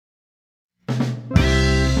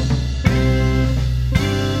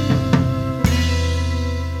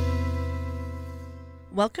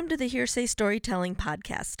Welcome to the Hearsay Storytelling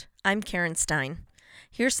Podcast. I'm Karen Stein.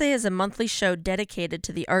 Hearsay is a monthly show dedicated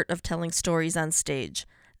to the art of telling stories on stage.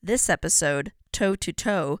 This episode, Toe to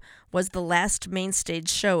Toe, was the last main stage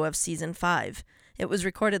show of Season 5. It was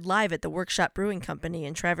recorded live at the Workshop Brewing Company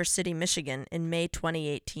in Traverse City, Michigan in May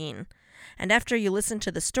 2018. And after you listen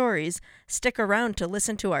to the stories, stick around to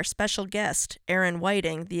listen to our special guest, Aaron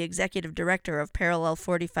Whiting, the executive director of Parallel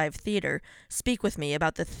 45 Theater, speak with me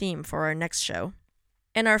about the theme for our next show.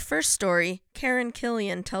 In our first story, Karen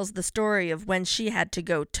Killian tells the story of when she had to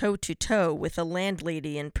go toe-to-toe with a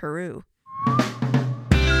landlady in Peru.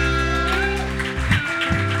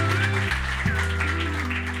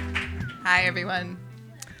 Hi, everyone.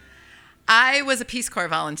 I was a Peace Corps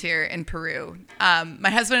volunteer in Peru. My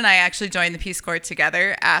husband and I actually joined the Peace Corps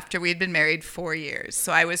together after we had been married 4 years.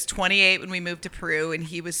 So I was 28 when we moved to Peru, and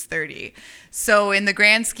he was 30. So in the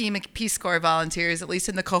grand scheme of Peace Corps volunteers, at least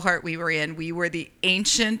in the cohort we were in, we were the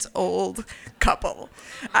ancient old couple.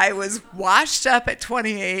 I was washed up at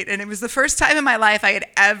 28, and it was the first time in my life I had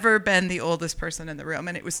ever been the oldest person in the room,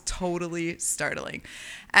 and it was totally startling.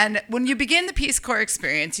 And when you begin the Peace Corps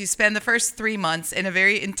experience, you spend the first 3 months in a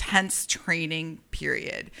very intense training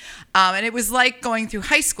period. And it was like going through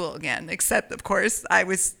high school again, except, of course, I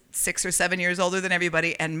was 6 or 7 years older than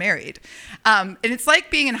everybody and married. And it's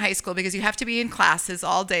like being in high school because you have to be in classes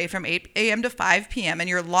all day from 8 a.m. to 5 p.m. and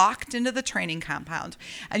you're locked into the training compound.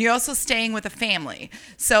 And you're also staying with a family.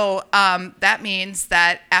 So that means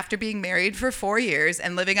that after being married for 4 years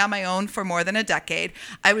and living on my own for more than a decade,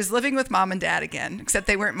 I was living with mom and dad again, except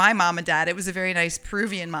they weren't my mom and dad. It was a very nice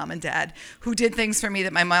Peruvian mom and dad who did things for me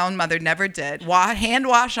that my own mother never did. Hand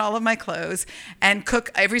wash all of my clothes and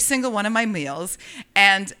cook every single one of my meals.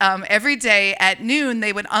 And every day at noon,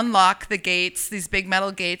 they would unlock the gates, these big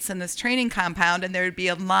metal gates in this training compound, and there would be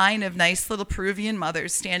a line of nice little Peruvian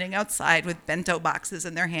mothers standing outside with bento boxes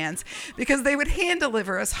in their hands because they would hand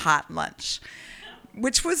deliver us hot lunch,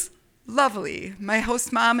 which was lovely. My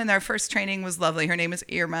host mom in our first training was lovely. Her name was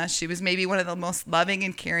Irma. She was maybe one of the most loving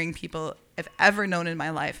and caring people I've ever known in my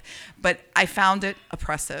life, but I found it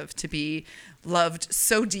oppressive to be loved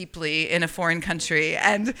so deeply in a foreign country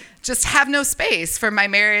and just have no space for my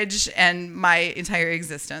marriage and my entire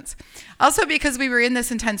existence. Also, because we were in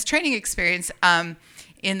this intense training experience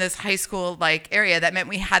in this high school-like area, that meant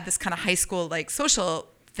we had this kind of high school-like social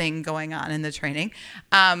thing going on in the training.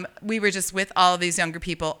 We were just with all of these younger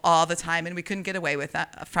people all the time, and we couldn't get away with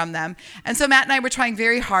that from them. And so Matt and I were trying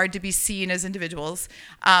very hard to be seen as individuals,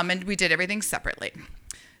 and we did everything separately.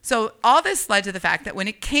 So all this led to the fact that when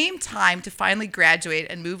it came time to finally graduate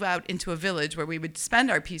and move out into a village where we would spend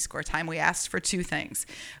our Peace Corps time, we asked for two things.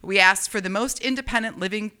 We asked for the most independent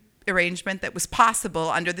living arrangement that was possible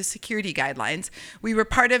under the security guidelines. We were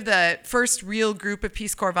part of the first real group of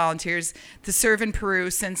Peace Corps volunteers to serve in Peru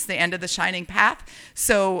since the end of the Shining Path.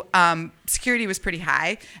 So security was pretty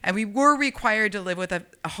high, and we were required to live with a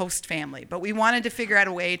host family, but we wanted to figure out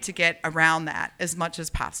a way to get around that as much as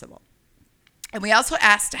possible. And we also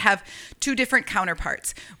asked to have two different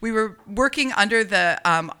counterparts. We were working under the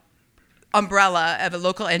umbrella of a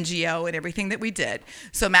local NGO and everything that we did.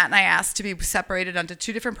 So Matt and I asked to be separated onto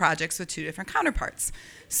two different projects with two different counterparts.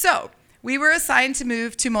 So we were assigned to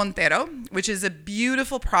move to Montero, which is a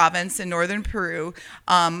beautiful province in northern Peru,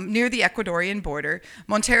 near the Ecuadorian border.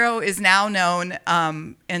 Montero is now known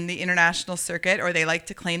in the international circuit, or they like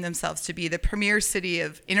to claim themselves to be the premier city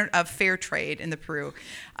of fair trade in the Peru,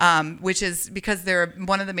 which is because they're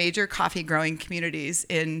one of the major coffee growing communities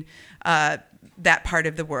in that part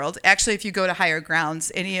of the world. Actually, if you go to Higher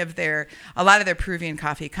Grounds, a lot of their Peruvian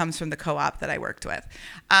coffee comes from the co-op that I worked with.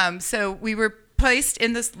 So we were placed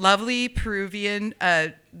in this lovely Peruvian,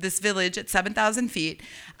 this village at 7,000 feet.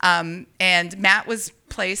 And Matt was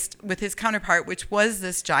placed with his counterpart, which was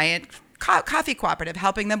this giant coffee cooperative,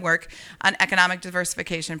 helping them work on economic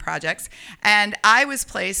diversification projects. And I was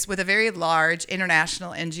placed with a very large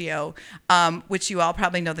international NGO, which you all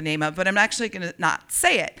probably know the name of, but I'm actually going to not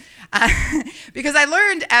say it. Because I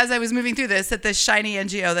learned as I was moving through this that this shiny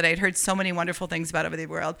NGO that I'd heard so many wonderful things about over the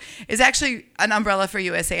world is actually an umbrella for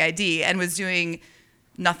USAID and was doing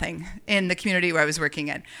nothing in the community where I was working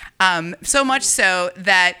in. So much so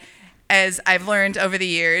that, as I've learned over the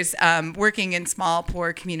years, working in small,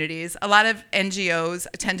 poor communities, a lot of NGOs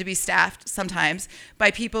tend to be staffed sometimes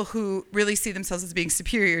by people who really see themselves as being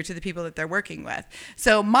superior to the people that they're working with.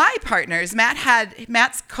 So my partners,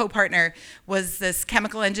 Matt's co-partner was this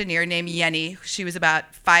chemical engineer named Yenny. She was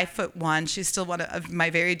about 5'1". She's still one of my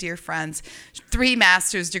very dear friends, 3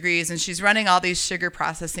 master's degrees, and she's running all these sugar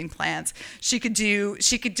processing plants. She could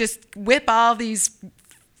just whip all these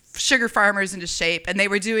sugar farmers into shape, and they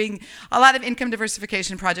were doing a lot of income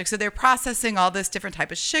diversification projects. So they're processing all this different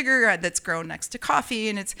type of sugar that's grown next to coffee,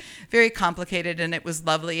 and it's very complicated, and it was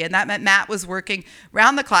lovely. And that meant Matt was working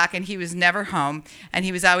round the clock, and he was never home, and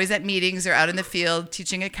he was always at meetings or out in the field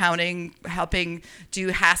teaching accounting, helping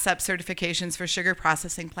do HACCP certifications for sugar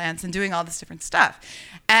processing plants, and doing all this different stuff.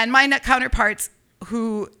 And my counterparts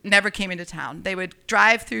who never came into town, they would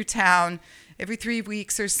drive through town every 3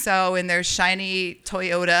 weeks or so in their shiny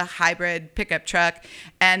Toyota hybrid pickup truck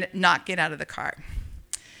and not get out of the car.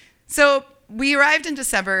 So we arrived in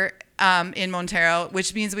December in Montero,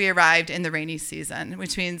 which means we arrived in the rainy season,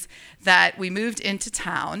 which means that we moved into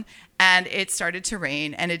town and it started to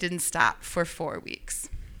rain and it didn't stop for 4 weeks.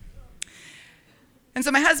 And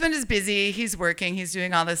so my husband is busy, he's working, he's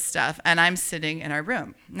doing all this stuff, and I'm sitting in our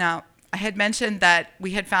room. Now, I had mentioned that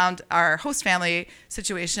we had found our host family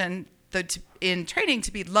situation in training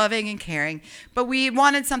to be loving and caring, but we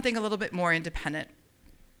wanted something a little bit more independent.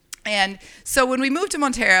 And so when we moved to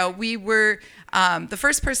Montero, we were, the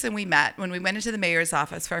first person we met when we went into the mayor's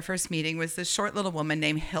office for our first meeting was this short little woman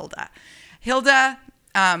named Hilda. Hilda,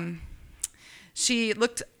 she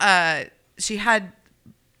had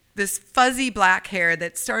this fuzzy black hair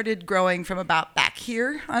that started growing from about back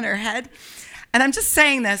here on her head. And I'm just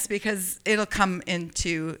saying this because it'll come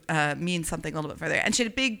into mean something a little bit further. And she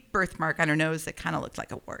had a big birthmark on her nose that kind of looked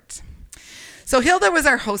like a wart. So Hilda was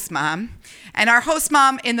our host mom, and our host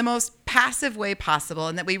mom in the most passive way possible,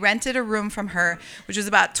 in that we rented a room from her, which was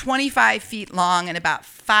about 25 feet long and about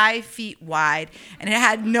 5 feet wide, and it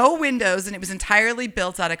had no windows, and it was entirely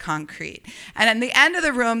built out of concrete. And at the end of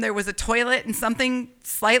the room, there was a toilet and something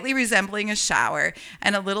slightly resembling a shower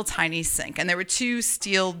and a little tiny sink, and there were 2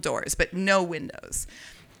 steel doors, but no windows.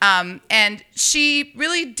 And she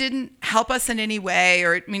really didn't help us in any way,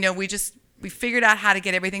 or, we figured out how to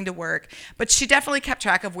get everything to work, but she definitely kept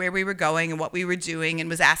track of where we were going and what we were doing and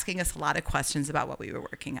was asking us a lot of questions about what we were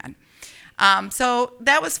working on. So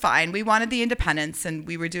that was fine. We wanted the independence, and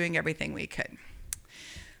we were doing everything we could.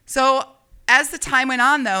 So as the time went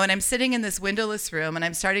on, though, and I'm sitting in this windowless room, and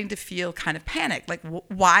I'm starting to feel kind of panicked, like,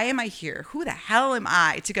 why am I here? Who the hell am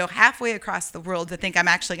I to go halfway across the world to think I'm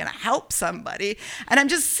actually going to help somebody? And I'm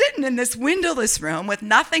just sitting in this windowless room with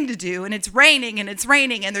nothing to do, and it's raining,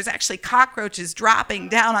 and there's actually cockroaches dropping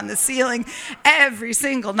down on the ceiling every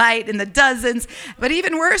single night in the dozens. But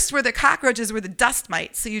even worse were the cockroaches were the dust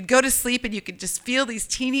mites. So you'd go to sleep, and you could just feel these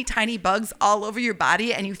teeny tiny bugs all over your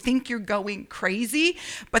body, and you think you're going crazy,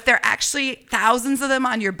 but they're actually thousands of them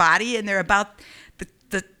on your body, and they're about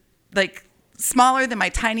the smaller than my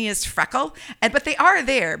tiniest freckle, but they are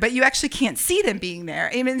there, but you actually can't see them being there.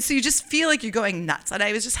 So you just feel like you're going nuts, and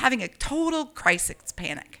I was just having a total crisis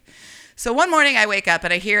panic. So one morning I wake up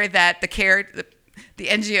and I hear that the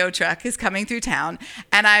NGO truck is coming through town,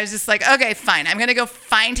 and I was just like, okay, fine, I'm gonna go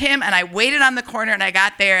find him. And I waited on the corner, and I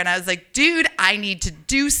got there, and I was like, dude, I need to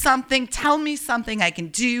do something. Tell me something I can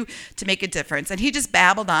do to make a difference. And he just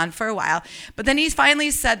babbled on for a while, but then he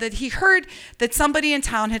finally said that he heard that somebody in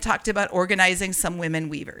town had talked about organizing some women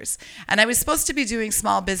weavers, and I was supposed to be doing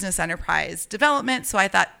small business enterprise development. So I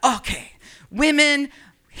thought, okay, women,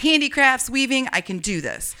 handicrafts, weaving, I can do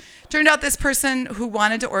this. Turned out this person who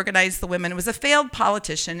wanted to organize the women was a failed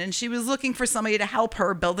politician, and she was looking for somebody to help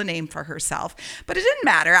her build a name for herself. But it didn't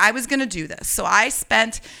matter. I was going to do this. So I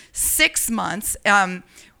spent 6 months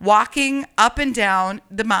walking up and down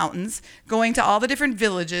the mountains, going to all the different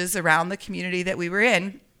villages around the community that we were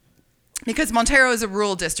in. Because Montero is a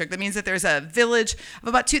rural district. That means that there's a village of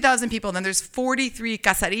about 2,000 people, and then there's 43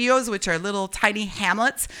 caseríos, which are little tiny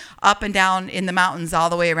hamlets up and down in the mountains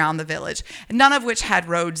all the way around the village, and none of which had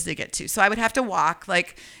roads to get to. So I would have to walk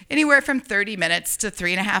like anywhere from 30 minutes to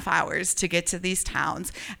 3.5 hours to get to these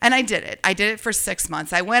towns. And I did it. I did it for 6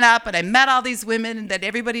 months. I went up and I met all these women that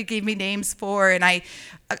everybody gave me names for, and I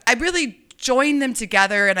really joined them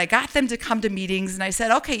together, and I got them to come to meetings, and I said,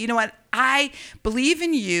 okay, you know what? I believe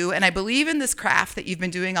in you, and I believe in this craft that you've been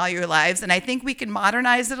doing all your lives, and I think we can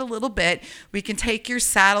modernize it a little bit. We can take your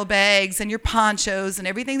saddlebags and your ponchos and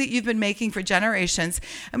everything that you've been making for generations,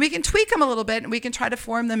 and we can tweak them a little bit, and we can try to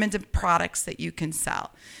form them into products that you can sell.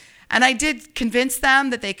 And I did convince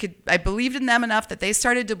them that I believed in them enough that they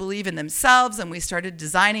started to believe in themselves, and we started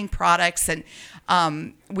designing products, and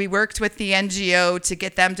we worked with the NGO to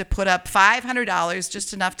get them to put up $500,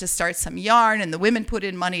 just enough to start some yarn, and the women put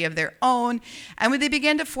in money of their own, and they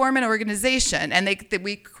began to form an organization, and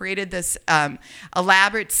we created this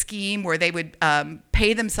elaborate scheme where they would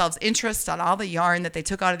pay themselves interest on all the yarn that they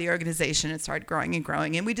took out of the organization, and started growing and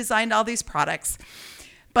growing, and we designed all these products.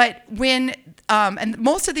 But when, and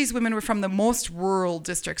most of these women were from the most rural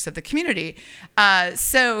districts of the community.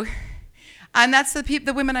 And that's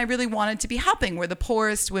the women I really wanted to be helping, were the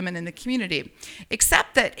poorest women in the community.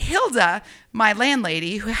 Except that Hilda, my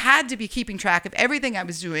landlady, who had to be keeping track of everything I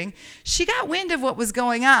was doing, she got wind of what was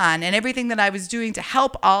going on and everything that I was doing to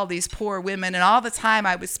help all these poor women, and all the time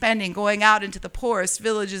I was spending going out into the poorest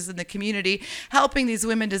villages in the community, helping these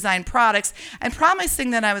women design products and promising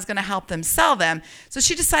that I was going to help them sell them. So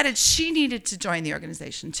she decided she needed to join the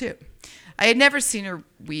organization too. I had never seen her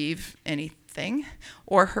weave anything,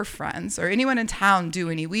 or her friends or anyone in town do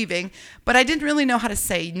any weaving, but I didn't really know how to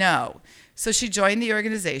say no. So she joined the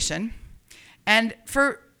organization, and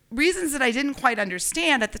for reasons that I didn't quite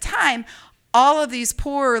understand at the time, all of these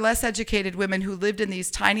poor or less educated women who lived in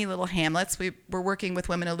these tiny little hamlets — we were working with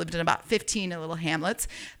women who lived in about 15 little hamlets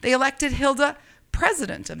 — they elected Hilda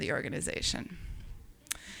president of the organization.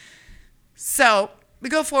 So we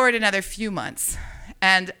go forward another few months,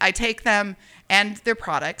 and I take them and their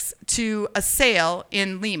products to a sale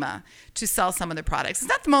in Lima to sell some of their products. It's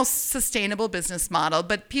not the most sustainable business model,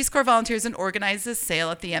 but Peace Corps volunteers and organized this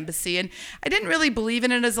sale at the embassy, and I didn't really believe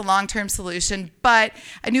in it as a long-term solution, but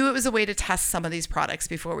I knew it was a way to test some of these products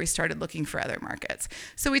before we started looking for other markets.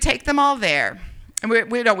 So we take them all there.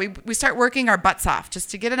 And we start working our butts off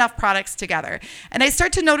just to get enough products together. And I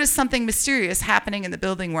start to notice something mysterious happening in the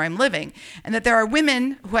building where I'm living, and that there are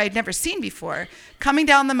women who I had never seen before coming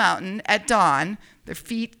down the mountain at dawn, their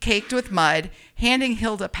feet caked with mud, handing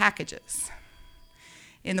Hilda packages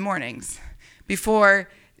in the mornings before,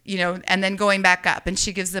 and then going back up. And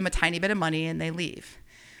she gives them a tiny bit of money and they leave.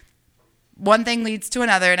 One thing leads to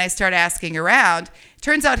another, and I start asking around.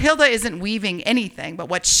 Turns out Hilda isn't weaving anything, but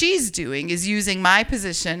what she's doing is using my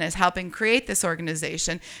position as helping create this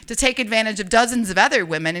organization to take advantage of dozens of other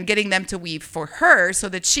women and getting them to weave for her so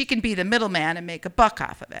that she can be the middleman and make a buck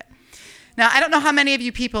off of it. Now, I don't know how many of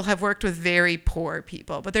you people have worked with very poor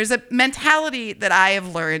people, but there's a mentality that I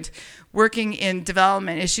have learned working in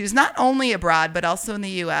development issues, not only abroad, but also in the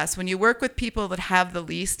U.S. When you work with people that have the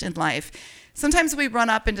least in life, sometimes we run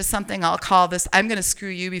up into something I'll call this "I'm going to screw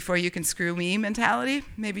you before you can screw me" mentality.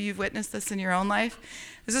 Maybe you've witnessed this in your own life.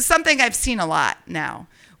 This is something I've seen a lot now,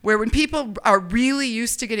 where when people are really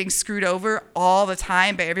used to getting screwed over all the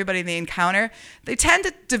time by everybody they encounter, they tend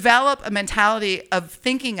to develop a mentality of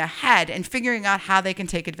thinking ahead and figuring out how they can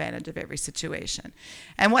take advantage of every situation.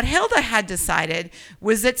 And what Hilda had decided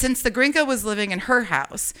was that since the Grinka was living in her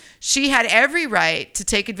house, she had every right to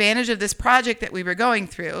take advantage of this project that we were going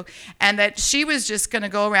through, and that she was just going to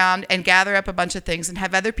go around and gather up a bunch of things and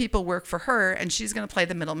have other people work for her, and she's going to play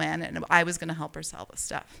the middleman, and I was going to help her sell the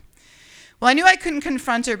stuff. Well, I knew I couldn't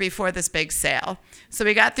confront her before this big sale. So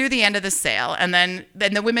we got through the end of the sale, and then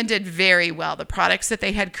the women did very well. The products that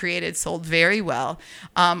they had created sold very well.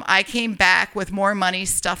 I came back with more money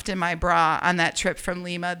stuffed in my bra on that trip from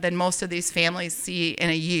Lima than most of these families see in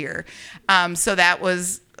a year. So that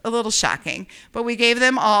was a little shocking. But we gave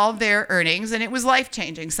them all their earnings, and it was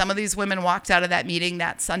life-changing. Some of these women walked out of that meeting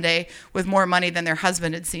that Sunday with more money than their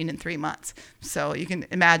husband had seen in 3 months. So you can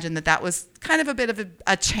imagine that was kind of a bit of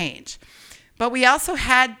a change. But we also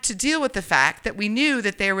had to deal with the fact that we knew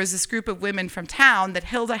that there was this group of women from town that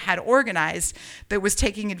Hilda had organized that was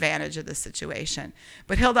taking advantage of the situation.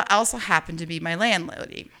 But Hilda also happened to be my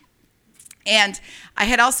landlady. And I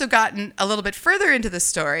had also gotten a little bit further into the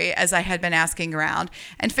story as I had been asking around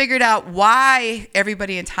and figured out why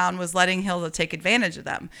everybody in town was letting Hilda take advantage of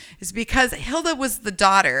them. It's because Hilda was the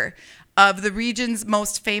daughter of the region's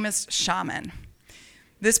most famous shaman.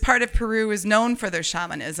 This part of Peru is known for their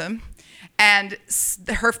shamanism. And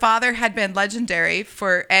her father had been legendary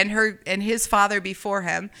and his father before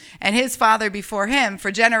him, and his father before him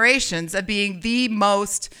for generations of being the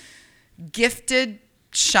most gifted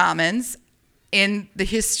shamans in the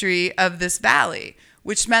history of this valley,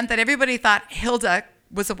 which meant that everybody thought Hilda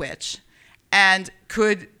was a witch and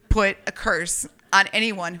could put a curse on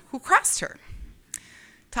anyone who crossed her.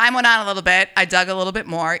 Time went on a little bit. I dug a little bit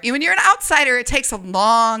more. When you're an outsider, it takes a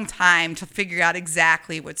long time to figure out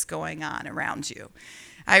exactly what's going on around you.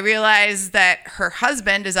 I realized that her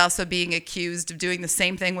husband is also being accused of doing the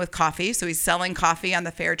same thing with coffee. So he's selling coffee on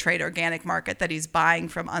the fair trade organic market that he's buying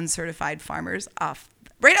from uncertified farmers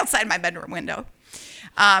right outside my bedroom window.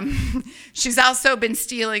 She's also been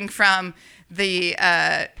stealing from the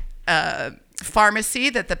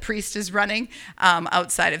pharmacy that the priest is running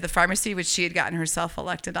outside of the pharmacy, which she had gotten herself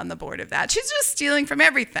elected on the board of that. She's just stealing from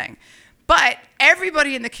everything. But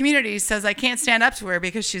everybody in the community says I can't stand up to her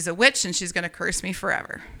because she's a witch and she's going to curse me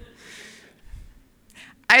forever.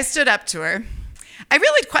 I stood up to her. I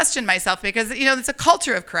really questioned myself because, it's a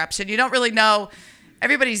culture of corruption. You don't really know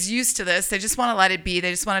everybody's used to this. They just want to let it be.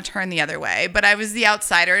 They just want to turn the other way. But I was the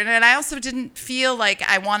outsider, and I also didn't feel like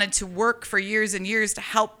I wanted to work for years and years to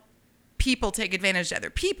help people take advantage of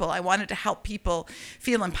other people. I wanted to help people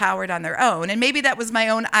feel empowered on their own. And maybe that was my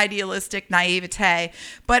own idealistic naivete,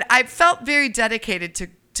 but I felt very dedicated to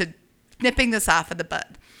nipping this off of the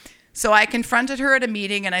bud. So I confronted her at a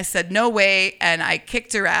meeting and I said, no way. And I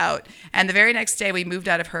kicked her out. And the very next day we moved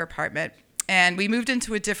out of her apartment and we moved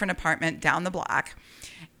into a different apartment down the block.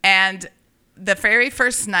 And the very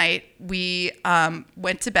first night we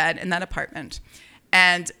went to bed in that apartment.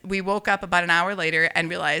 And we woke up about an hour later and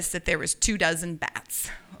realized that there was 24 bats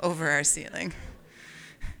over our ceiling.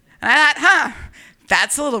 And I thought,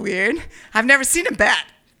 that's a little weird. I've never seen a bat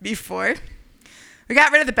before. We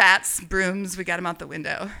got rid of the bats, brooms, we got them out the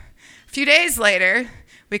window. A few days later,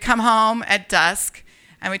 we come home at dusk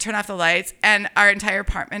and we turn off the lights and our entire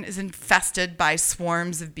apartment is infested by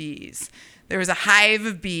swarms of bees. There was a hive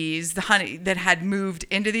of bees, the honey, that had moved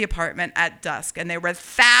into the apartment at dusk, and there were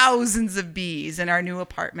thousands of bees in our new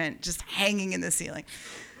apartment just hanging in the ceiling.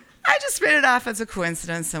 I just wrote it off as a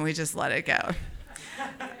coincidence, and we just let it go.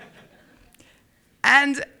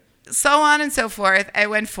 And so on and so forth. I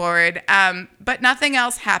went forward, but nothing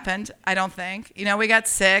else happened, I don't think. We got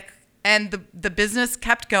sick. And the business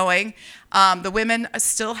kept going. The women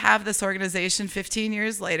still have this organization 15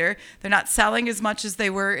 years later. They're not selling as much as they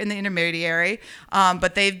were in the intermediary,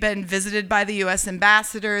 but they've been visited by the U.S.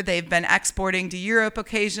 ambassador. They've been exporting to Europe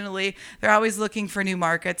occasionally. They're always looking for new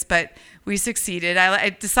markets, but we succeeded. I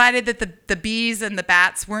decided that the bees and the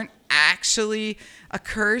bats weren't actually a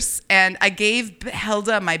curse, and I gave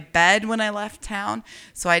Hilda my bed when I left town,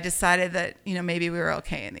 so I decided that maybe we were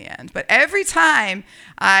okay in the end. But every time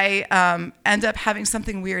I end up having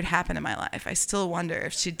something weird happen in my life, I still wonder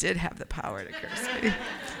if she did have the power to curse me.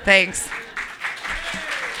 Thanks.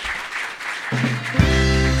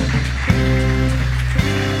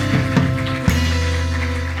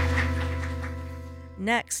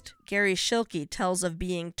 Next, Gary Schilke tells of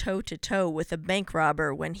being toe-to-toe with a bank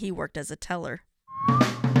robber when he worked as a teller.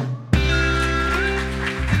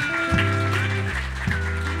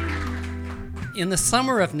 In the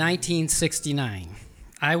summer of 1969,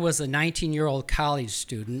 I was a 19-year-old college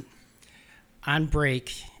student on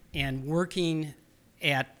break and working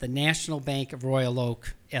at the National Bank of Royal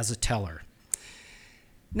Oak as a teller.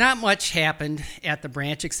 Not much happened at the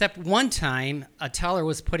branch, except one time a teller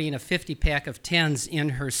was putting a 50-pack of 10s in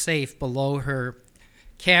her safe below her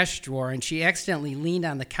cash drawer, and she accidentally leaned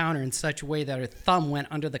on the counter in such a way that her thumb went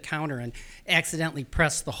under the counter and accidentally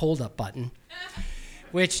pressed the hold-up button,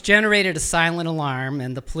 which generated a silent alarm,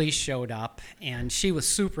 and the police showed up, and she was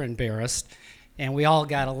super embarrassed, and we all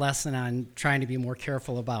got a lesson on trying to be more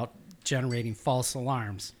careful about generating false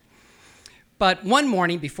alarms. But one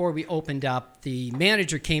morning before we opened up, the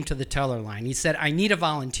manager came to the teller line. He said, I need a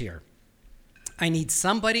volunteer. I need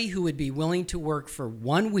somebody who would be willing to work for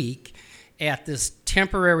 1 week at this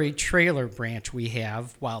temporary trailer branch we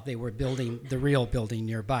have while they were building the real building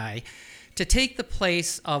nearby to take the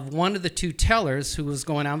place of one of the two tellers who was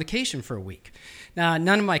going on vacation for a week. Now,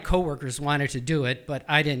 none of my coworkers wanted to do it, but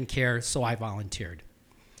I didn't care, so I volunteered.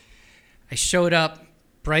 I showed up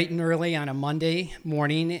bright and early on a Monday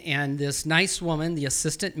morning, and this nice woman, the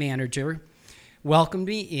assistant manager, welcomed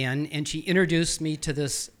me in, and she introduced me to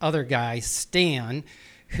this other guy, Stan,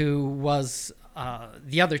 who was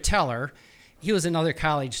the other teller. He was another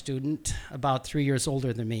college student, about 3 years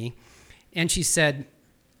older than me. And she said,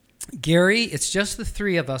 Gary, it's just the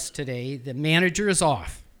three of us today. The manager is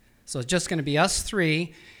off. So it's just going to be us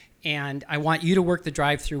three, and I want you to work the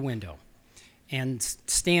drive-through window. And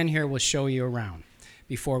Stan here will show you around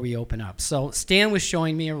before we open up. So Stan was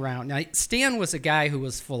showing me around. Now, Stan was a guy who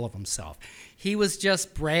was full of himself. He was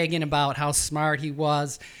just bragging about how smart he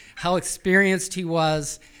was, how experienced he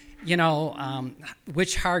was,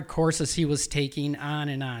 which hard courses he was taking, on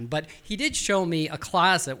and on. But he did show me a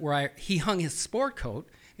closet where he hung his sport coat,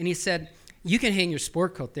 and he said, you can hang your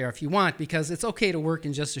sport coat there if you want, because it's okay to work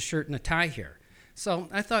in just a shirt and a tie here. So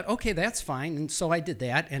I thought, okay, that's fine. And so I did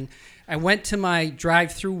that, and I went to my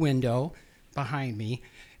drive-through window behind me,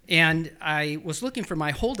 and I was looking for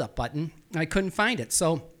my hold-up button. I couldn't find it.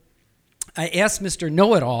 So I asked Mr.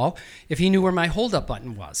 Know-It-All if he knew where my hold-up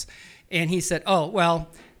button was. And he said, oh, well,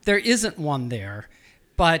 there isn't one there,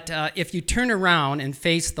 but if you turn around and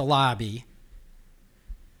face the lobby,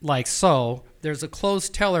 like so, there's a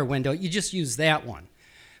closed teller window. You just use that one.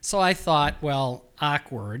 So I thought, well,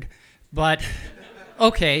 awkward, but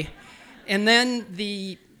okay. And then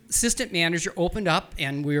the assistant manager opened up,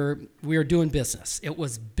 and we were doing business. It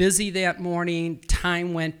was busy that morning.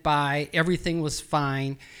 Time went by. Everything was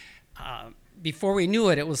fine. before we knew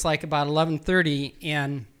it, it was like about 11:30,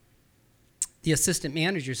 and the assistant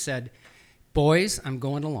manager said, "Boys, I'm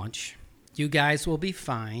going to lunch. You guys will be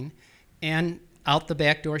fine." And out the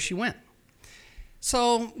back door she went.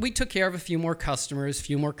 So we took care of a few more customers, a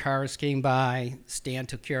few more cars came by, Stan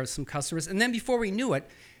took care of some customers, and then before we knew it,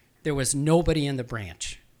 there was nobody in the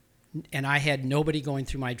branch, and I had nobody going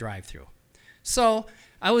through my drive-thru. So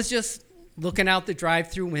I was just looking out the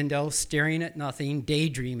drive-thru window, staring at nothing,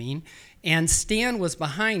 daydreaming, and Stan was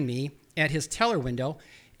behind me at his teller window,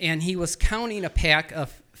 and he was counting a pack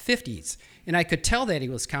of 50s, and I could tell that he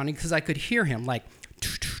was counting because I could hear him like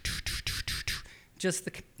just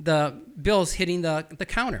the bills hitting the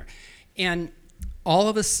counter. And all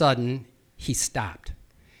of a sudden, he stopped.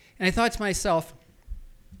 And I thought to myself,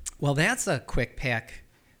 well, that's a quick pack,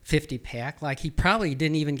 50 pack. Like, he probably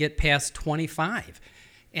didn't even get past 25.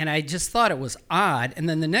 And I just thought it was odd. And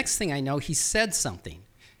then the next thing I know, he said something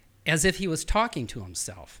as if he was talking to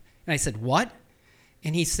himself. And I said, "What?"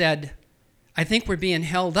 And he said, "I think we're being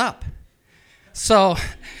held up." So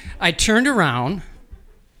I turned around,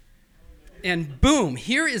 and boom,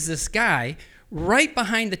 here is this guy right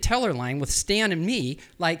behind the teller line with Stan and me,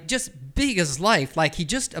 like just big as life, like he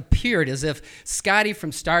just appeared as if Scotty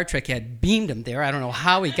from Star Trek had beamed him there. I don't know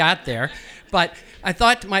how he got there, but I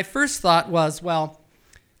thought, my first thought was, well,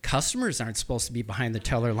 customers aren't supposed to be behind the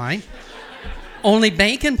teller line, only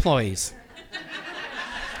bank employees.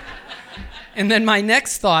 And then my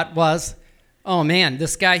next thought was, oh man,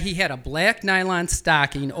 this guy, he had a black nylon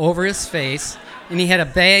stocking over his face, and he had a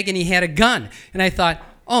bag, and he had a gun. And I thought,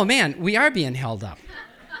 oh man, we are being held up.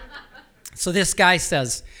 So this guy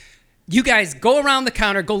says, "You guys go around the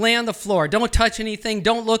counter, go lay on the floor. Don't touch anything,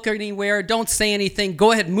 don't look anywhere, don't say anything,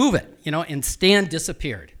 go ahead and move it." And Stan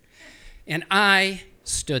disappeared. And I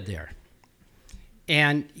stood there.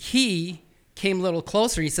 And he came a little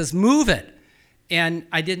closer. He says, "Move it." And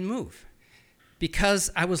I didn't move because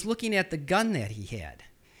I was looking at the gun that he had.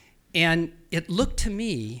 And it looked to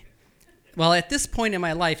me, well, at this point in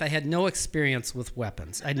my life, I had no experience with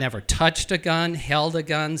weapons. I'd never touched a gun, held a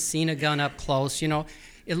gun, seen a gun up close.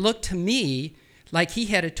 It looked to me like he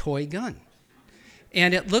had a toy gun.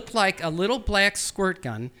 And it looked like a little black squirt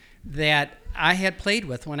gun that I had played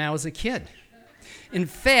with when I was a kid. In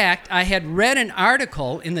fact, I had read an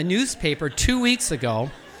article in the newspaper 2 weeks ago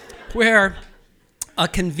where a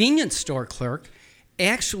convenience store clerk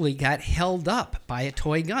actually got held up by a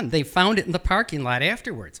toy gun. They found it in the parking lot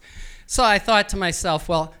afterwards. So I thought to myself,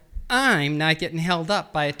 well, I'm not getting held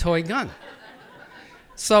up by a toy gun.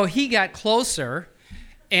 So he got closer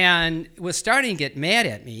and was starting to get mad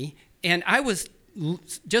at me, and I was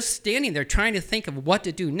just standing there trying to think of what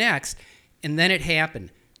to do next, and then it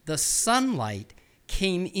happened. The sunlight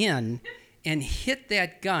came in and hit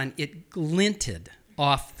that gun. It glinted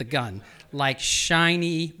off the gun like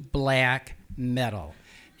shiny black metal.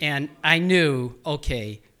 And I knew,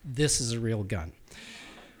 okay, this is a real gun.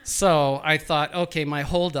 So I thought, okay, my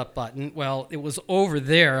hold-up button, well, it was over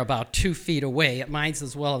there about 2 feet away. It might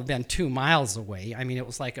as well have been 2 miles away. I mean, it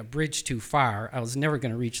was like a bridge too far. I was never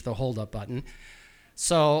going to reach the hold-up button.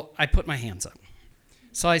 So I put my hands up.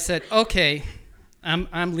 So I said, okay,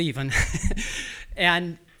 I'm leaving.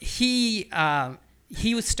 And he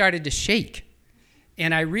started to shake.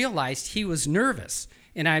 And I realized he was nervous.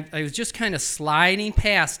 And I was just kind of sliding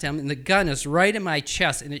past him, and the gun is right in my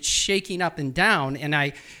chest, and it's shaking up and down. And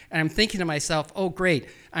I'm thinking to myself, oh, great,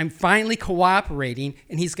 I'm finally cooperating,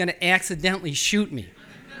 and he's going to accidentally shoot me.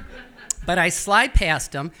 But I slide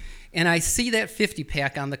past him, and I see that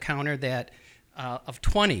 50-pack on the counter of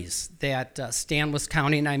 20s that Stan was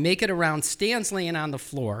counting. And I make it around. Stan's laying on the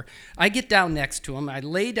floor. I get down next to him. I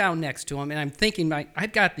lay down next to him, and I'm thinking,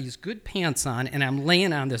 I've got these good pants on, and I'm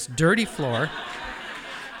laying on this dirty floor.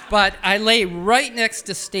 But I lay right next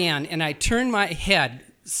to Stan, and I turn my head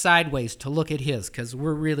sideways to look at his, because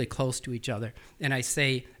we're really close to each other. And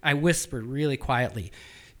I whisper really quietly,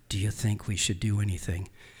 "Do you think we should do anything?"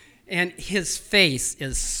 And his face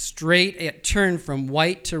is straight. It turned from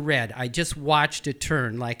white to red. I just watched it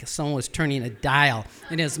turn like someone was turning a dial.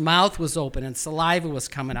 And his mouth was open and saliva was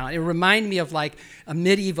coming out. It reminded me of like a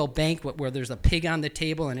medieval banquet where there's a pig on the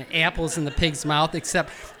table and an apple's in the pig's mouth, except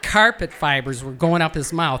carpet fibers were going up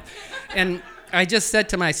his mouth. And I just said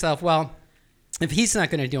to myself, well, if he's not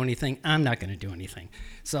going to do anything, I'm not going to do anything.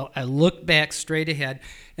 So I looked back straight ahead,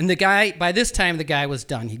 and by this time, the guy was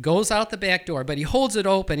done. He goes out the back door, but he holds it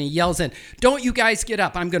open, and he yells in, "Don't you guys get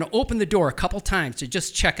up. I'm going to open the door a couple times to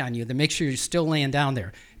just check on you, to make sure you're still laying down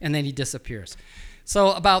there." And then he disappears.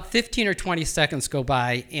 So about 15 or 20 seconds go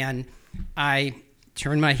by, and I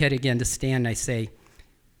turn my head again to Stan, and I say,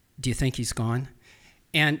 "Do you think he's gone?"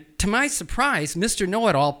 And to my surprise, Mr.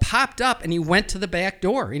 Know-It-All popped up and he went to the back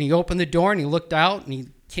door and he opened the door and he looked out and he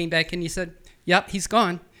came back in and he said, "Yep, he's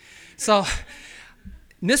gone." So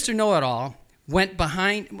Mr. Know-It-All went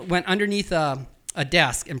underneath a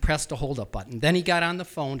desk and pressed a hold-up button. Then he got on the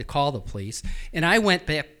phone to call the police, and I went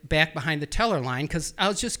back behind the teller line because I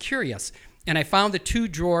was just curious. And I found the 2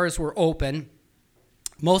 drawers were open.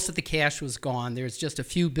 Most of the cash was gone. There's just a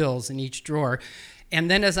few bills in each drawer. And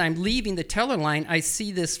then as I'm leaving the teller line, I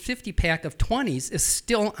see this 50-pack of 20s is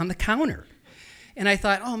still on the counter. And I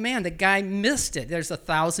thought, oh, man, the guy missed it. There's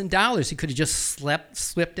 $1,000. He could have just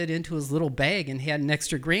slipped it into his little bag and had an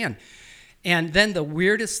extra grand. And then the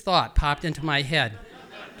weirdest thought popped into my head.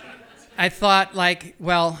 I thought, like,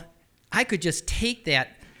 well, I could just take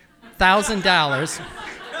that $1,000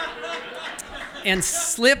 and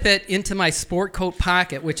slip it into my sport coat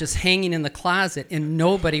pocket, which is hanging in the closet, and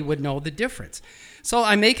nobody would know the difference. So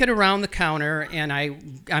I make it around the counter, and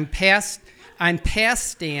I'm past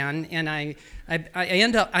Stan, and I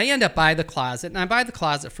end up by the closet, and I'm by the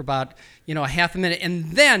closet for about a half a minute,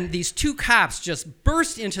 and then these 2 cops just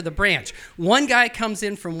burst into the branch. One guy comes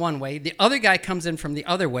in from one way, the other guy comes in from the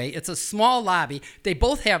other way. It's a small lobby. They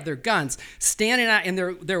both have their guns. Stan and I, and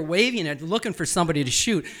they're waving it, looking for somebody to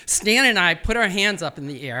shoot. Stan and I put our hands up in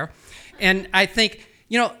the air, and I think,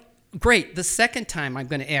 great, the second time I'm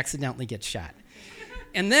going to accidentally get shot.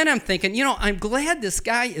 And then I'm thinking, I'm glad this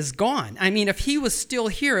guy is gone. I mean, if he was still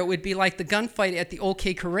here, it would be like the gunfight at the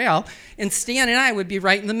OK Corral, and Stan and I would be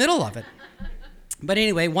right in the middle of it. But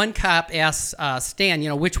anyway, one cop asks Stan,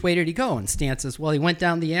 which way did he go? And Stan says, well, he went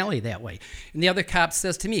down the alley that way. And the other cop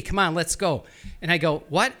says to me, come on, let's go. And I go,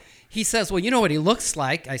 what? He says, well, you know what he looks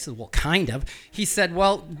like? I said, well, kind of. He said,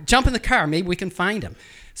 well, jump in the car. Maybe we can find him.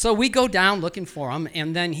 So we go down looking for him,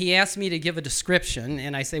 and then he asked me to give a description,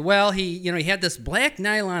 and I say, well, he had this black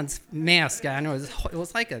nylon mask on. It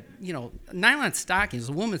was like a, nylon stocking. It was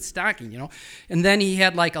a woman's stocking, And then he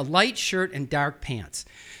had like a light shirt and dark pants.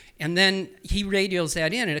 And then he radios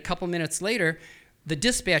that in, and a couple minutes later, the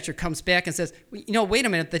dispatcher comes back and says, wait a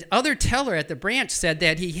minute, the other teller at the branch said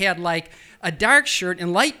that he had like a dark shirt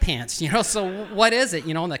and light pants, so what is it?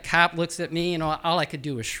 And the cop looks at me, all I could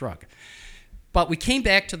do was shrug. But we came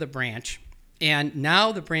back to the branch, and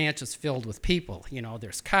now the branch is filled with people.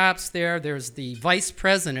 There's cops there. There's the vice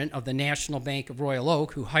president of the National Bank of Royal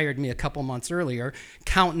Oak, who hired me a couple months earlier,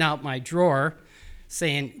 counting out my drawer,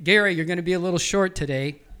 saying, Gary, you're going to be a little short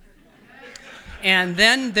today. And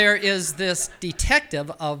then there is this detective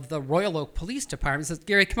of the Royal Oak Police Department. Says,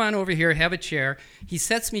 Gary, come on over here, have a chair. He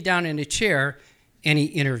sets me down in a chair, and he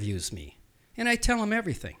interviews me. And I tell him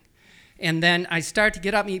everything. And then I start to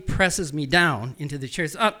get up, and he presses me down into the chair. He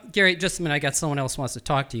says, oh, Gary, just a minute, I got someone else who wants to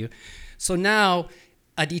talk to you. So now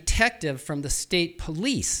a detective from the state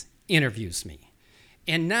police interviews me.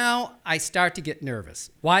 And now I start to get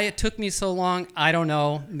nervous. Why it took me so long, I don't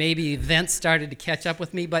know. Maybe events started to catch up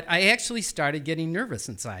with me, but I actually started getting nervous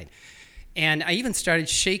inside. And I even started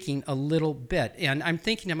shaking a little bit. And I'm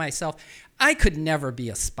thinking to myself, I could never be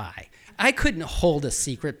a spy. I couldn't hold a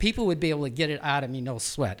secret. People would be able to get it out of me, no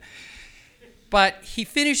sweat. But he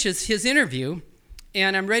finishes his interview,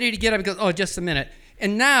 and I'm ready to get up and goes, oh, just a minute.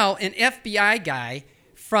 And now an FBI guy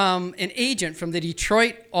from an agent from the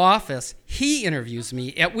Detroit office, he interviews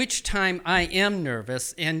me, at which time I am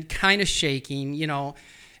nervous and kind of shaking,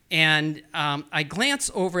 And I glance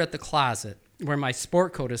over at the closet where my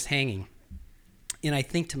sport coat is hanging, and I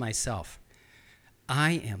think to myself,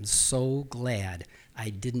 I am so glad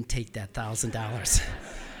I didn't take that $1,000.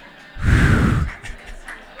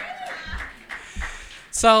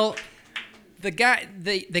 So the guy,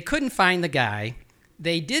 they couldn't find the guy.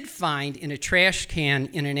 They did find in a trash can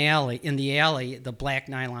in the alley, the black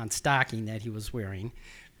nylon stocking that he was wearing.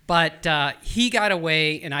 But he got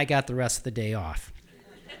away, and I got the rest of the day off.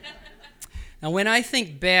 Now, when I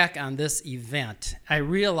think back on this event, I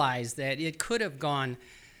realize that it could have gone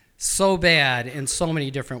so bad in so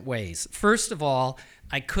many different ways. First of all,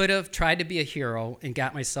 I could have tried to be a hero and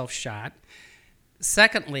got myself shot.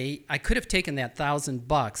 Secondly, I could have taken that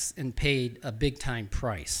 $1,000 and paid a big-time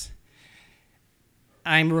price.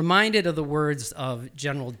 I'm reminded of the words of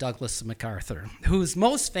General Douglas MacArthur, who's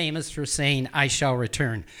most famous for saying, I shall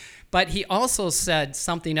return. But he also said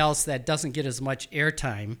something else that doesn't get as much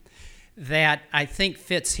airtime that I think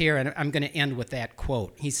fits here, and I'm going to end with that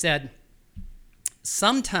quote. He said,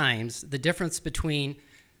 sometimes the difference between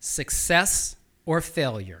success or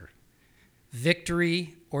failure,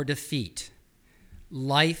 victory or defeat,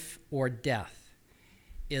 life or death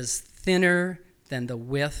is thinner than the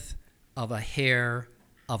width of a hair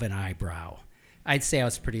of an eyebrow. I'd say I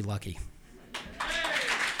was pretty lucky.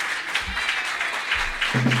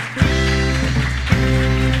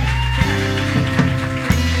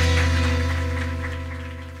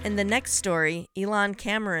 In the next story, Elon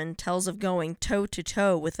Cameron tells of going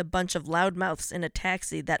toe-to-toe with a bunch of loudmouths in a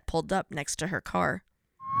taxi that pulled up next to her car.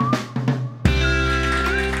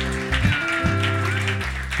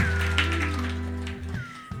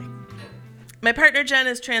 My partner Jen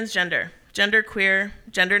is transgender, genderqueer,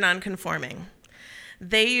 gender nonconforming.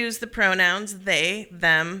 They use the pronouns they,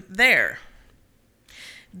 them, their.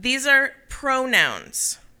 These are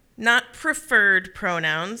pronouns, not preferred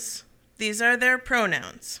pronouns. These are their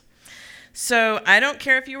pronouns. So I don't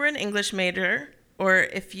care if you were an English major or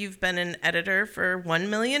if you've been an editor for 1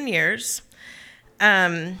 million years.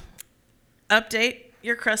 Update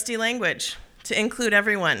your crusty language to include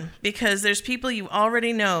everyone, because there's people you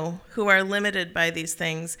already know who are limited by these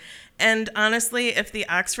things. And honestly, if the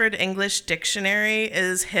Oxford English Dictionary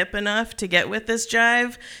is hip enough to get with this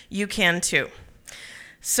jive, you can too.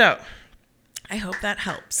 So I hope that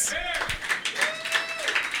helps.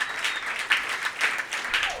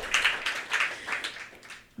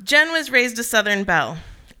 Jen was raised a Southern belle.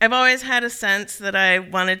 I've always had a sense that I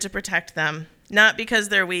wanted to protect them, not because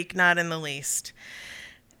they're weak, not in the least.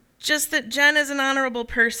 Just that Jen is an honorable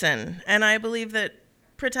person, and I believe that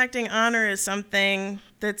protecting honor is something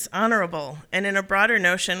that's honorable. And in a broader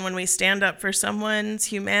notion, when we stand up for someone's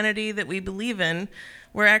humanity that we believe in,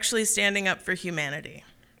 we're actually standing up for humanity.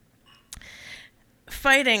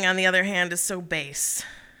 Fighting, on the other hand, is so base.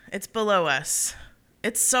 It's below us.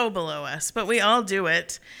 It's so below us, but we all do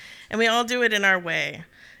it, and we all do it in our way.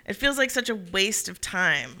 It feels like such a waste of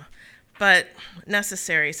time, but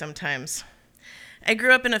necessary sometimes. I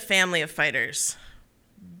grew up in a family of fighters.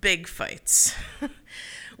 Big fights.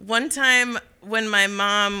 One time when my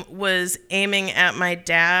mom was aiming at my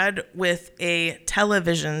dad with a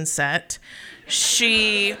television set,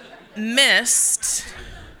 she missed,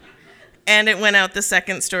 and it went out the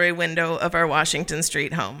second-story window of our Washington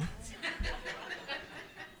Street home.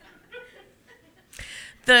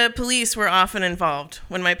 The police were often involved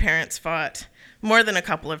when my parents fought, more than a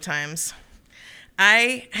couple of times.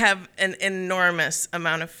 I have an enormous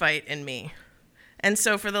amount of fight in me. And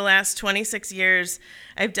so for the last 26 years,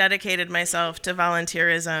 I've dedicated myself to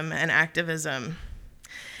volunteerism and activism.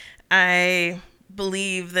 I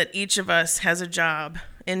believe that each of us has a job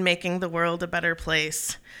in making the world a better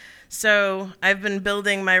place. So I've been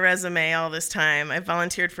building my resume all this time. I've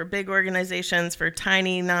volunteered for big organizations, for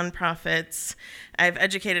tiny nonprofits. I've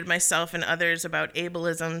educated myself and others about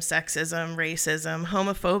ableism, sexism, racism,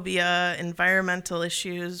 homophobia, environmental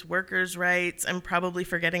issues, workers' rights. I'm probably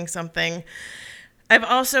forgetting something. I've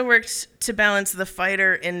also worked to balance the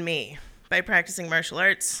fighter in me by practicing martial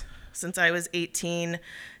arts since I was 18,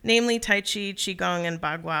 namely Tai Chi, Qigong, and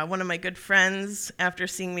Bagua. One of my good friends, after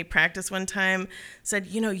seeing me practice one time, said,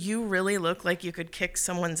 "You know, you really look like you could kick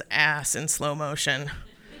someone's ass in slow motion."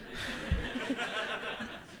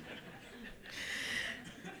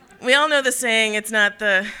 We all know the saying, it's not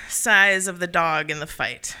the size of the dog in the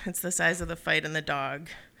fight, it's the size of the fight in the dog.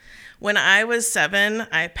 When I was 7,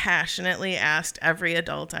 I passionately asked every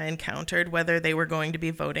adult I encountered whether they were going to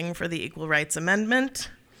be voting for the Equal Rights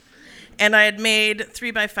Amendment. And I had made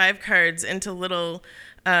 3x5 cards into little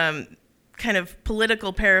kind of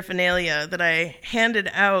political paraphernalia that I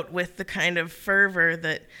handed out with the kind of fervor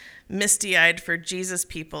that misty-eyed for Jesus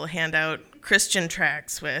people hand out Christian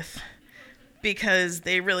tracts with, because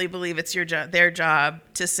they really believe it's their job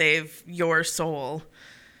to save your soul.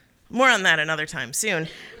 More on that another time soon.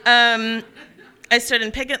 I stood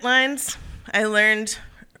in picket lines. I learned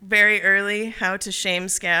very early how to shame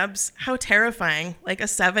scabs. How terrifying. Like a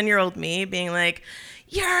 7-year-old me being like,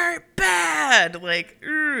 "You're bad!" Like,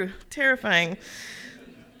 terrifying.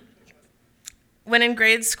 When in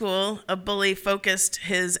grade school, a bully focused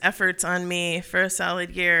his efforts on me for a solid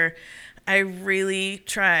year, I really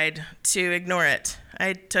tried to ignore it.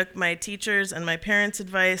 I took my teachers' and my parents'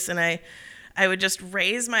 advice, and I would just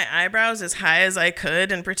raise my eyebrows as high as I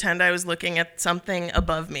could and pretend I was looking at something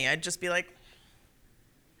above me. I'd just be like,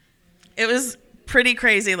 it was pretty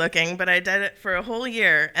crazy looking, but I did it for a whole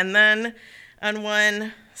year. And then on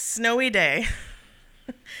one snowy day,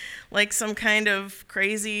 like some kind of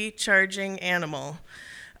crazy charging animal,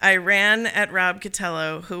 I ran at Rob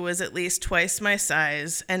Catello, who was at least twice my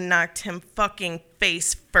size, and knocked him fucking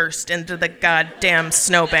face first into the goddamn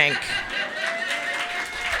snowbank.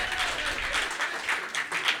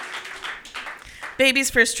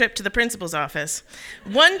 baby's first trip to the principal's office.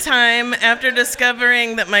 One time, after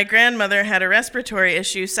discovering that my grandmother had a respiratory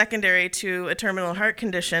issue secondary to a terminal heart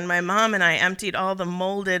condition, my mom and I emptied all the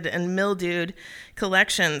molded and mildewed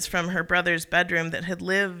collections from her brother's bedroom that had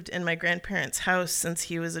lived in my grandparents' house since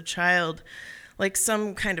he was a child, like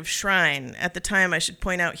some kind of shrine. At the time, I should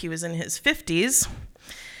point out he was in his 50s.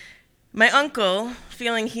 My uncle,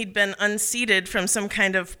 feeling he'd been unseated from some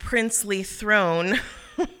kind of princely throne,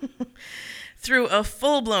 threw a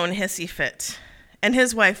full-blown hissy fit, and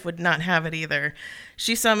his wife would not have it either.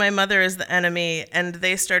 She saw my mother as the enemy, and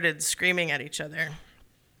they started screaming at each other.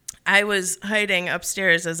 I was hiding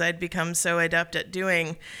upstairs, as I'd become so adept at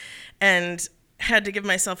doing, and had to give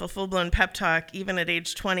myself a full-blown pep talk, even at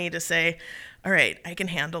age 20, to say, all right, I can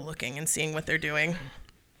handle looking and seeing what they're doing.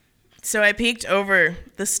 So I peeked over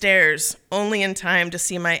the stairs, only in time to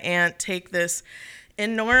see my aunt take this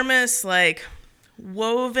enormous,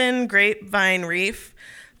 woven grapevine wreath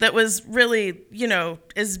that was really,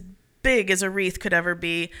 as big as a wreath could ever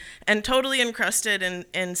be, and totally encrusted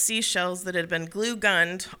in seashells that had been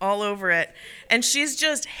glue-gunned all over it. And she's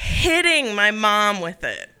just hitting my mom with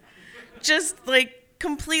it. Just,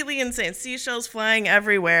 completely insane. Seashells flying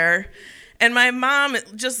everywhere. And my mom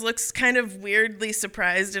just looks kind of weirdly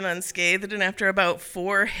surprised and unscathed, and after about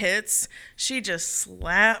 4 hits, she just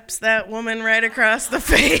slaps that woman right across the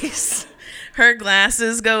face. Her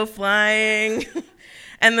glasses go flying,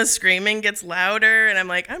 and the screaming gets louder, and I'm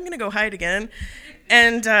like, I'm going to go hide again.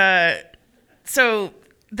 And so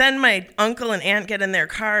then my uncle and aunt get in their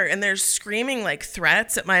car, and they're screaming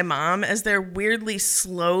threats at my mom as they're weirdly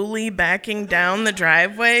slowly backing down the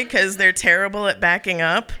driveway because they're terrible at backing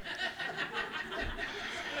up.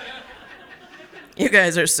 You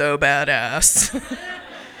guys are so badass.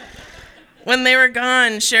 When they were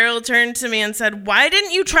gone, Cheryl turned to me and said, why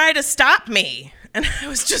didn't you try to stop me? And I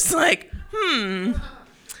was just like,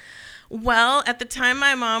 Well, at the time,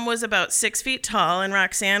 my mom was about 6 feet tall, and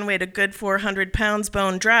Roxanne weighed a good 400 pounds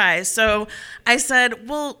bone dry. So I said,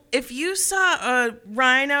 well, if you saw a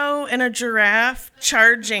rhino and a giraffe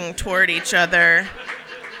charging toward each other,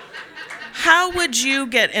 how would you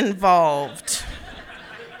get involved?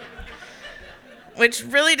 Which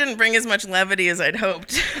really didn't bring as much levity as I'd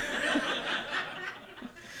hoped.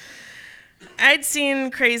 I'd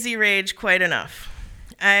seen Crazy Rage quite enough.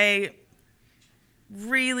 I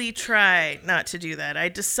really try not to do that. I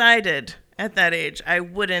decided at that age I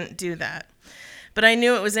wouldn't do that. But I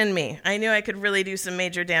knew it was in me. I knew I could really do some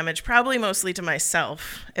major damage, probably mostly to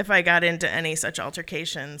myself, if I got into any such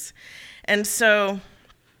altercations. And so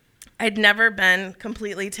I'd never been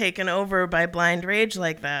completely taken over by blind rage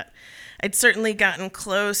like that. I'd certainly gotten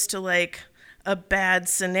close to a bad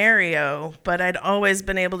scenario, but I'd always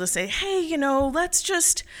been able to say, hey, let's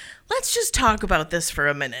just talk about this for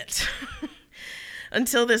a minute.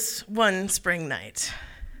 Until this one spring night.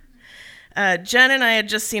 Jen and I had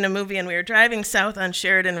just seen a movie, and we were driving south on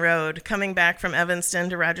Sheridan Road, coming back from Evanston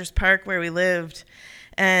to Rogers Park where we lived.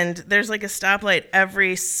 And there's a stoplight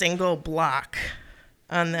every single block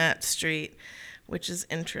on that street, which is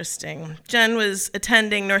interesting. Jen was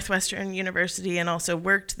attending Northwestern University and also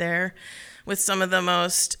worked there with some of the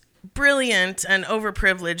most brilliant and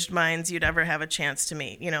overprivileged minds you'd ever have a chance to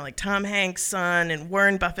meet. Tom Hanks' son and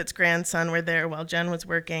Warren Buffett's grandson were there while Jen was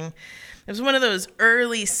working. It was one of those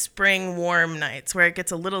early spring warm nights where it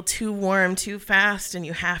gets a little too warm too fast and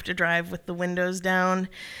you have to drive with the windows down.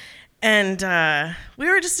 And we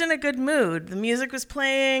were just in a good mood. The music was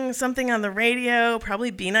playing, something on the radio,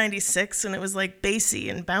 probably B96, and it was bassy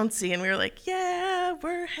and bouncy. And we were like, yeah,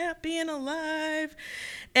 we're happy and alive.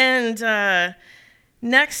 And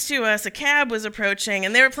next to us, a cab was approaching,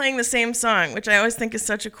 and they were playing the same song, which I always think is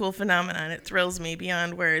such a cool phenomenon. It thrills me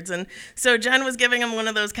beyond words. And so Jen was giving them one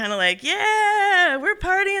of those kind of yeah, we're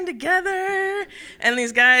partying together. And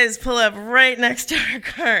these guys pull up right next to our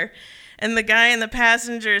car. And the guy in the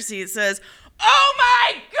passenger seat says, oh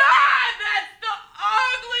my God, that's the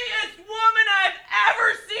ugliest woman I've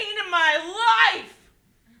ever seen in my life.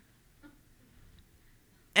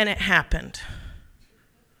 And it happened.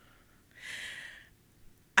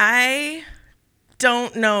 I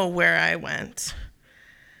don't know where I went.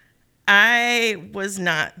 I was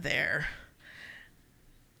not there.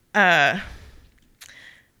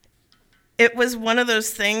 It was one of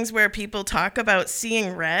those things where people talk about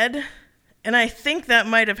seeing red. And I think that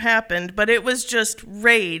might have happened, but it was just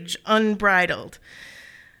rage unbridled.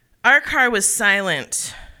 Our car was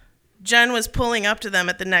silent. Jen was pulling up to them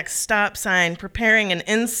at the next stop sign, preparing an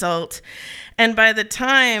insult. And by the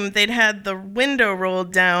time they'd had the window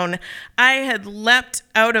rolled down, I had leapt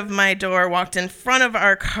out of my door, walked in front of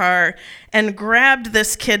our car, and grabbed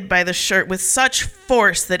this kid by the shirt with such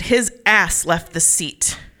force that his ass left the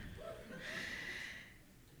seat.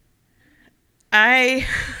 I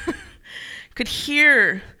could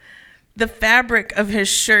hear the fabric of his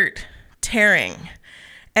shirt tearing.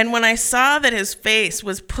 And when I saw that his face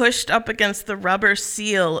was pushed up against the rubber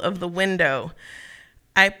seal of the window,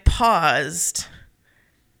 I paused,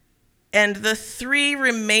 and the 3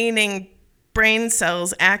 remaining brain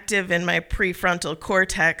cells active in my prefrontal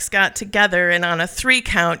cortex got together and on a 3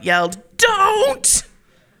 count yelled, "Don't!"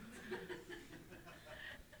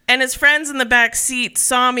 And his friends in the back seat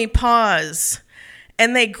saw me pause,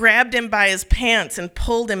 and they grabbed him by his pants and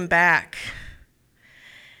pulled him back.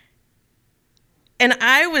 And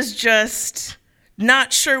I was just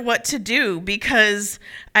not sure what to do because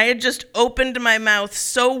I had just opened my mouth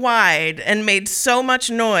so wide and made so much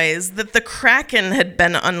noise that the Kraken had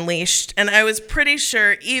been unleashed. And I was pretty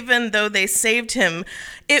sure, even though they saved him,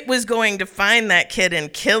 it was going to find that kid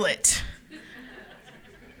and kill it.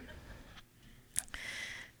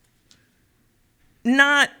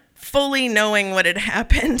 Not fully knowing what had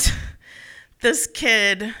happened, this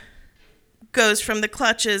kid goes from the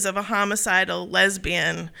clutches of a homicidal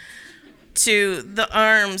lesbian to the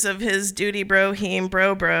arms of his duty broheme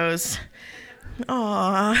bros.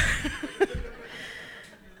 Aww.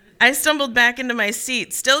 I stumbled back into my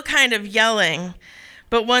seat, still kind of yelling,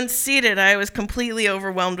 but once seated, I was completely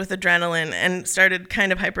overwhelmed with adrenaline and started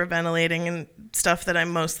kind of hyperventilating and stuff that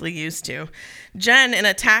I'm mostly used to. Jen, in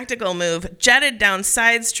a tactical move, jetted down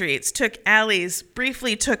side streets, took alleys,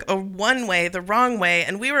 briefly took a one-way the wrong way,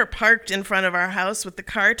 and we were parked in front of our house with the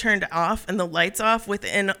car turned off and the lights off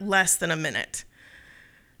within less than a minute.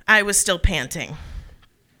 I was still panting.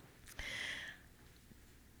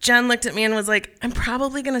 Jen looked at me and was like, "I'm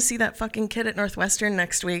probably going to see that fucking kid at Northwestern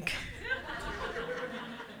next week."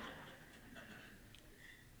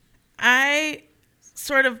 I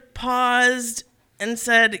sort of paused and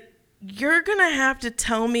said, "You're going to have to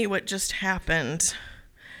tell me what just happened."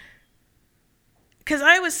 Because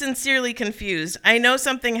I was sincerely confused. I know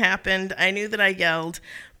something happened. I knew that I yelled,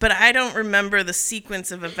 but I don't remember the sequence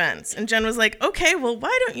of events. And Jen was like, "Okay, well,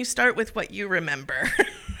 why don't you start with what you remember?"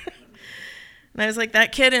 And I was like,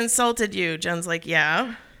 "That kid insulted you." Jen's like,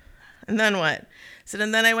 "Yeah." "And then what?" I said,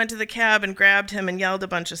 "And then I went to the cab and grabbed him and yelled a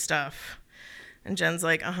bunch of stuff." And Jen's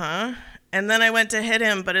like, "Uh-huh." "And then I went to hit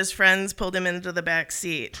him, but his friends pulled him into the back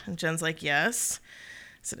seat." And Jen's like, "Yes."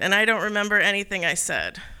 I said, "And I don't remember anything I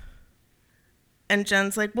said." And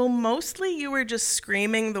Jen's like, "Well, mostly you were just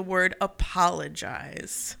screaming the word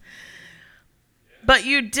apologize. But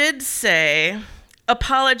you did say,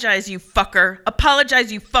 'Apologize, you fucker.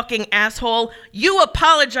 Apologize, you fucking asshole. You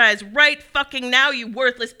apologize right fucking now, you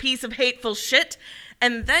worthless piece of hateful shit.'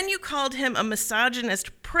 And then you called him a misogynist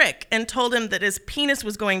prick and told him that his penis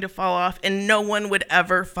was going to fall off and no one would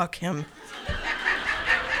ever fuck him."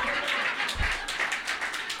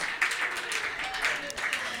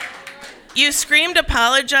 You screamed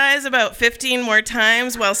apologize about 15 more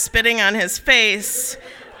times while spitting on his face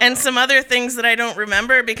and some other things that I don't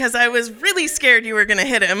remember because I was really scared you were going to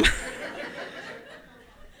hit him.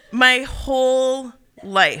 My whole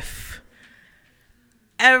life,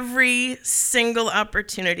 every single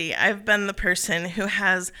opportunity, I've been the person who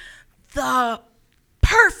has the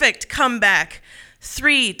perfect comeback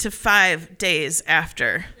 3 to 5 days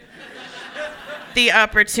after the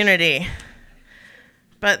opportunity.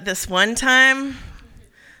 But this one time,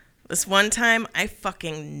 I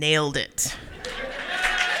fucking nailed it.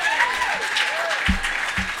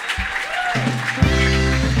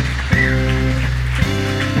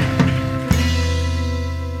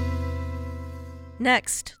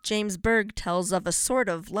 Next, James Berg tells of a sort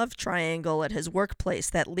of love triangle at his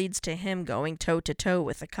workplace that leads to him going toe-to-toe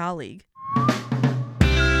with a colleague.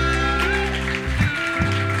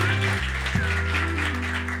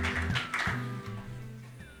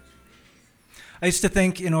 I used to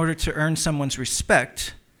think in order to earn someone's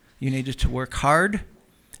respect, you needed to work hard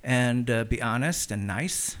and be honest and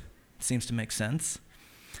nice. It seems to make sense.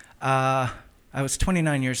 I was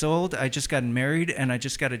 29 years old. I just got married, and I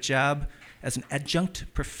just got a job as an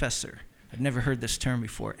adjunct professor. I'd never heard this term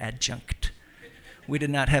before, adjunct. We did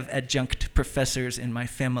not have adjunct professors in my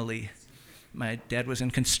family. My dad was in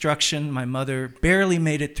construction. My mother barely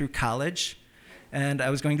made it through college, and I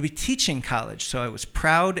was going to be teaching college, so I was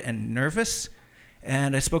proud and nervous.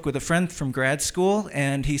 And I spoke with a friend from grad school,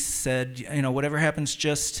 and he said, whatever happens,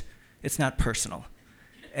 it's not personal.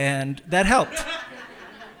 And that helped.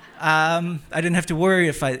 I didn't have to worry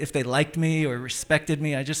if they liked me or respected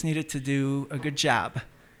me. I just needed to do a good job.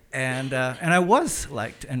 And I was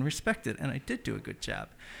liked and respected, and I did do a good job.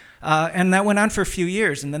 And that went on for a few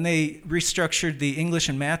years, and then they restructured the English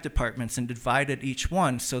and math departments and divided each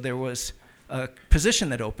one, so there was a position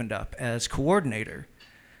that opened up as coordinator.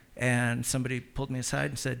 And somebody pulled me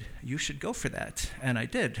aside and said, you should go for that. And I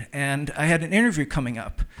did. And I had an interview coming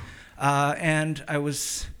up. And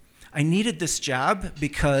I needed this job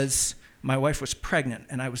because my wife was pregnant,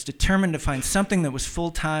 and I was determined to find something that was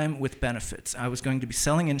full-time with benefits. I was going to be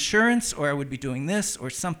selling insurance, or I would be doing this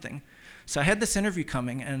or something. So I had this interview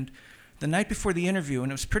coming, and the night before the interview,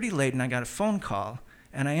 and it was pretty late, and I got a phone call,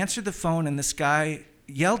 and I answered the phone, and this guy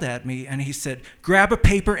yelled at me, and he said, grab a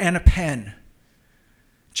paper and a pen,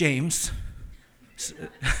 James,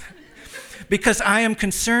 because I am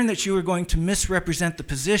concerned that you are going to misrepresent the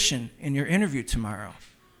position in your interview tomorrow.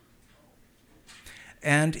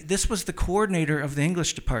 And this was the coordinator of the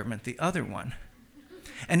English department, the other one.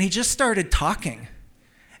 And he just started talking.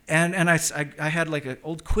 And I had like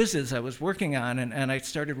old quizzes I was working on, and I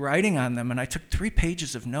started writing on them, and I took 3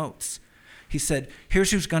 pages of notes. He said,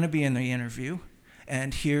 here's who's going to be in the interview,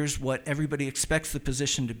 and here's what everybody expects the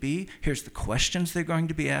position to be. Here's the questions they're going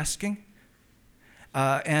to be asking.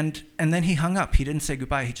 And then he hung up. He didn't say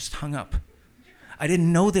goodbye. He just hung up. I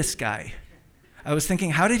didn't know this guy. I was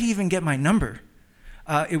thinking, how did he even get my number?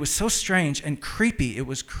 It was so strange and creepy. It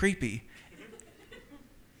was creepy.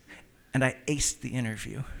 And I aced the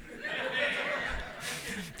interview.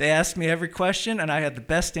 They asked me every question, and I had the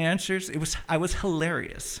best answers. I was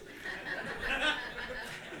hilarious.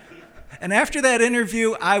 And after that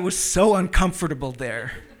interview, I was so uncomfortable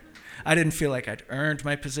there. I didn't feel like I'd earned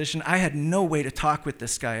my position. I had no way to talk with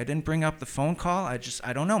this guy. I didn't bring up the phone call. I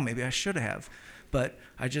don't know, maybe I should have. But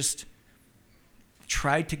I just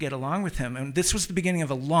tried to get along with him. And this was the beginning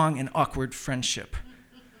of a long and awkward friendship.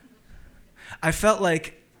 I felt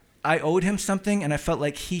like I owed him something, and I felt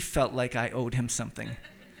like he felt like I owed him something.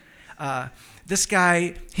 This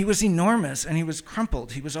guy, he was enormous, and he was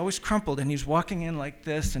crumpled. He was always crumpled, and he's walking in like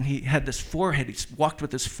this, and he had this forehead. He walked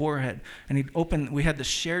with his forehead, and we had this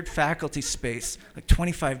shared faculty space, like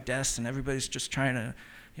 25 desks, and everybody's just trying to,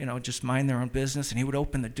 just mind their own business, and he would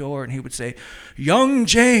open the door, and he would say, "Young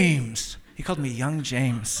James." He called me Young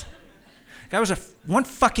James. The guy was 1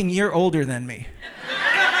 fucking year older than me.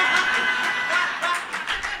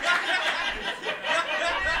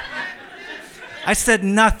 I said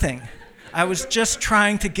nothing. I was just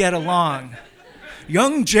trying to get along.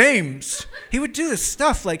 Young James. He would do this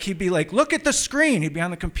stuff, like he'd be like, look at the screen. He'd be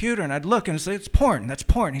on the computer, and I'd look and say, it's porn. That's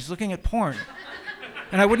porn. He's looking at porn.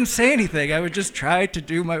 And I wouldn't say anything. I would just try to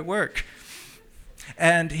do my work.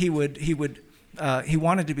 And he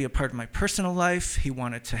wanted to be a part of my personal life. He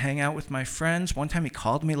wanted to hang out with my friends. One time he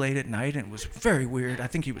called me late at night, and it was very weird. I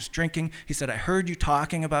think he was drinking. He said, I heard you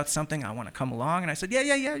talking about something. I want to come along. And I said,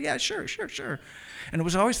 yeah, sure. And it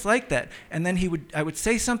was always like that. And then I would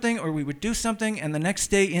say something, or we would do something, and the next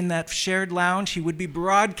day in that shared lounge, he would be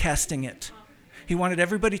broadcasting it. He wanted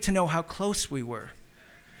everybody to know how close we were.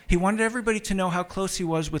 He wanted everybody to know how close he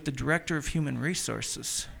was with the director of human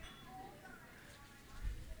resources.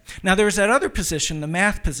 Now, there was that other position, the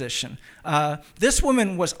math position. This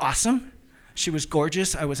woman was awesome. She was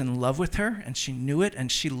gorgeous. I was in love with her, and she knew it,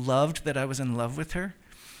 and she loved that I was in love with her.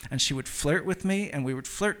 And she would flirt with me, and we would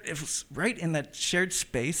flirt. It was right in that shared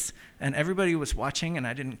space, and everybody was watching, and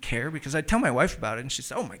I didn't care, because I'd tell my wife about it, and she'd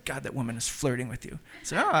say, oh, my God, that woman is flirting with you. I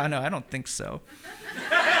said, oh, no, I don't think so.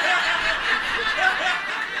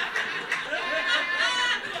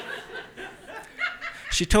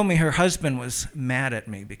 She told me her husband was mad at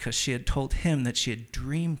me because she had told him that she had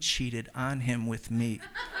dream cheated on him with me.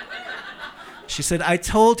 She said, I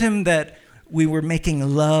told him that we were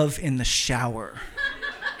making love in the shower.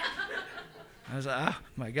 I was like, oh,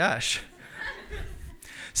 my gosh.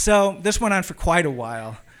 So this went on for quite a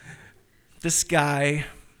while. This guy,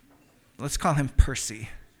 let's call him Percy.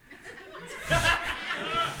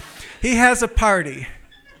 He has a party,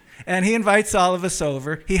 and he invites all of us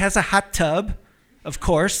over. He has a hot tub. Of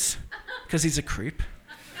course, because he's a creep.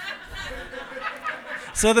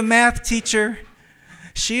 So the math teacher,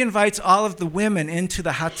 she invites all of the women into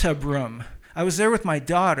the hot tub room. I was there with my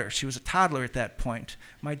daughter. She was a toddler at that point.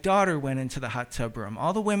 My daughter went into the hot tub room.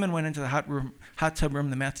 All the women went into the hot tub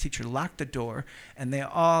room. The math teacher locked the door, and they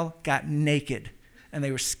all got naked. And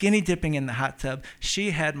they were skinny dipping in the hot tub.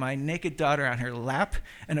 She had my naked daughter on her lap,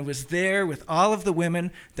 and it was there with all of the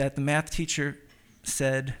women that the math teacher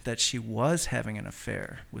said that she was having an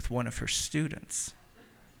affair with one of her students.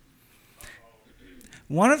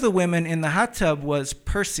 One of the women in the hot tub was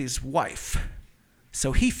Percy's wife.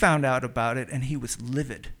 So he found out about it, and he was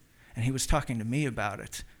livid, and he was talking to me about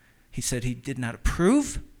it. He said he did not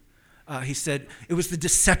approve. He said it was the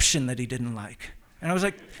deception that he didn't like. And I was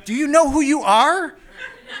like, do you know who you are?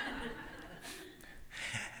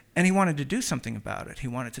 And he wanted to do something about it. He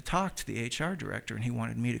wanted to talk to the HR director, and he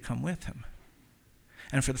wanted me to come with him.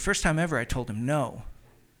 And for the first time ever, I told him no.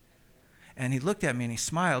 And he looked at me and he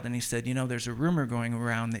smiled and he said, you know, there's a rumor going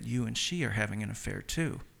around that you and she are having an affair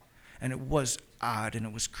too. And it was odd and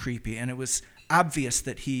it was creepy, and it was obvious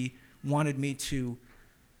that he wanted me to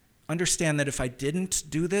understand that if I didn't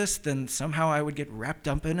do this, then somehow I would get wrapped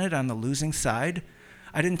up in it on the losing side.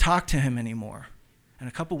 I didn't talk to him anymore. And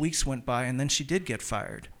a couple weeks went by, and then she did get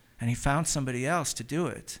fired, and he found somebody else to do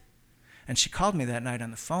it. And she called me that night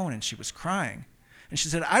on the phone, and she was crying. And she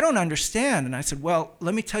said, I don't understand. And I said, well,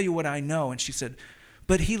 let me tell you what I know. And she said,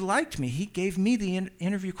 but he liked me. He gave me the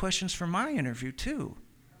interview questions for my interview too.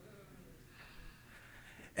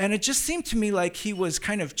 And it just seemed to me like he was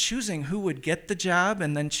kind of choosing who would get the job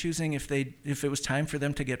and then choosing if it was time for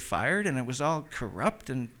them to get fired, and it was all corrupt,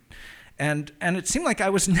 and it seemed like I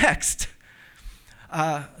was next.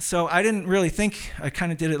 So I didn't really think. I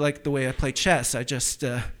kind of did it like the way I play chess. I just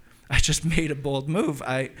made a bold move.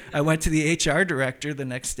 I went to the HR director the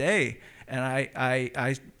next day, and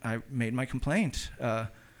I made my complaint.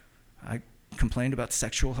 I complained about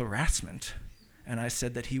sexual harassment. And I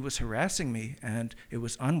said that he was harassing me, and it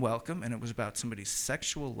was unwelcome, and it was about somebody's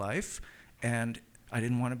sexual life, and I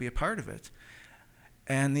didn't want to be a part of it.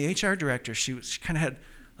 And the HR director, she kind of had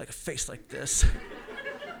like a face like this.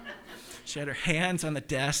 She had her hands on the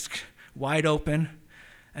desk, wide open,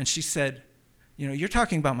 and she said, you know, you're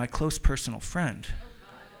talking about my close personal friend.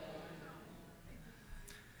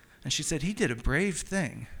 And she said, he did a brave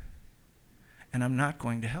thing, and I'm not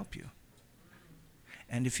going to help you.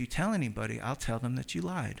 And if you tell anybody, I'll tell them that you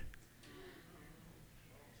lied.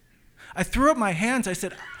 I threw up my hands. I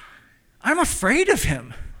said, I'm afraid of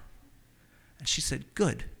him. And she said,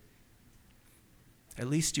 good. At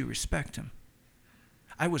least you respect him.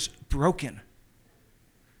 I was broken.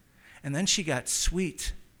 And then she got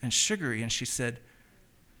sweet and sugary, and she said,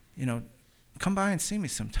 you know, come by and see me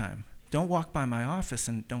sometime. Don't walk by my office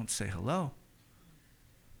and don't say hello.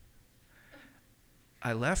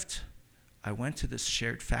 I left. I went to this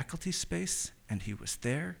shared faculty space, and he was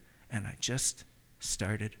there, and I just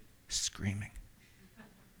started screaming.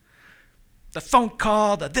 The phone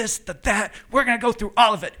call, the this, the that, we're going to go through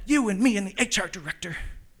all of it, you and me and the HR director.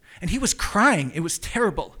 And he was crying. It was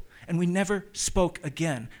terrible, and we never spoke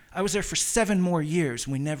again. I was there for 7 more years,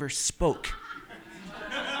 and we never spoke.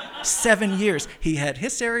 7 years. He had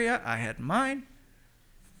his area, I had mine.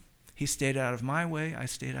 He stayed out of my way, I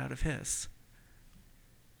stayed out of his.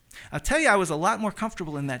 I'll tell you, I was a lot more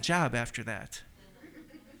comfortable in that job after that.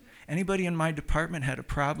 Anybody in my department had a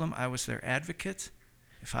problem, I was their advocate.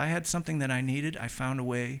 If I had something that I needed, I found a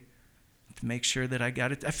way to make sure that I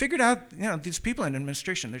got it. I figured out, you know, these people in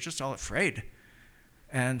administration, they're just all afraid.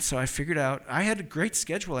 And so I figured out, I had a great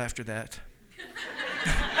schedule after that.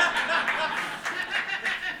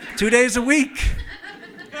 2 days a week.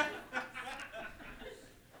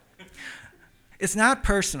 It's not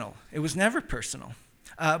personal. It was never personal.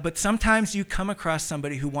 But sometimes you come across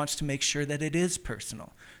somebody who wants to make sure that it is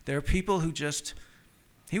personal. There are people who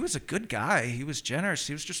he was a good guy. He was generous.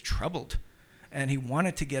 He was just troubled. And he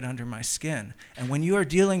wanted to get under my skin. And when you are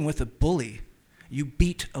dealing with a bully, you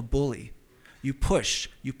beat a bully. You push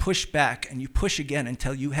back, and you push again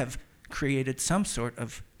until you have created some sort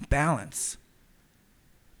of balance.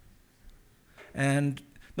 And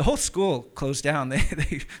the whole school closed down.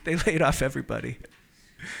 They laid off everybody.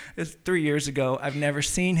 It's 3 years ago. I've never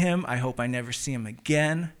seen him. I hope I never see him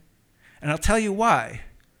again. And I'll tell you why.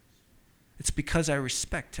 It's because I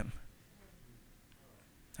respect him.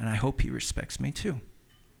 And I hope he respects me too.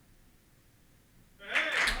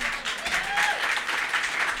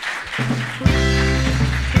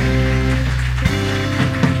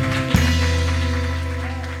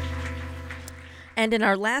 And in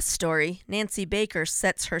our last story, Nancy Baker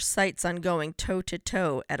sets her sights on going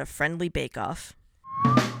toe-to-toe at a friendly bake-off.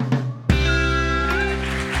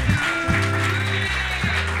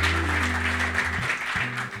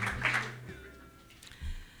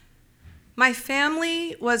 My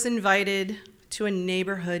family was invited to a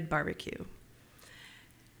neighborhood barbecue.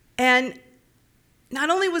 And not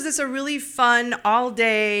only was this a really fun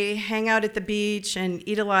all-day hang out at the beach and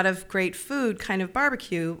eat a lot of great food kind of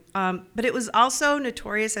barbecue, but it was also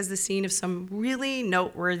notorious as the scene of some really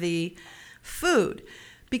noteworthy food.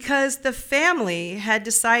 because the family had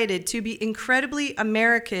decided to be incredibly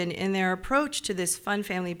American in their approach to this fun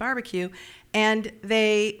family barbecue, and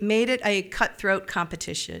they made it a cutthroat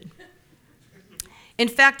competition. In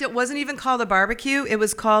fact, it wasn't even called a barbecue, it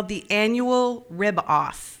was called the Annual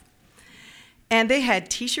Rib-Off. And they had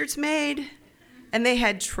t-shirts made, and they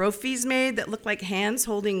had trophies made that looked like hands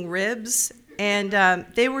holding ribs, and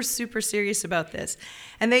they were super serious about this.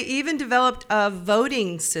 And they even developed a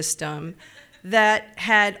voting system that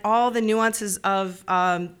had all the nuances of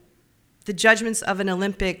the judgments of an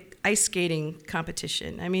Olympic ice skating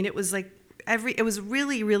competition. I mean, it was like it was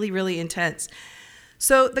really, really, really intense.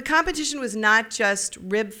 So the competition was not just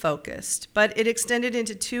rib focused, but it extended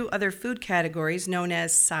into 2 other food categories known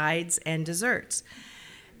as sides and desserts.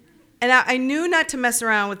 And I knew not to mess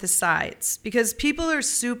around with the sides because people are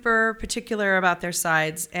super particular about their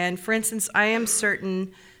sides. And for instance, I am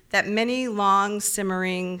certain that many long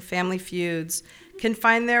simmering family feuds can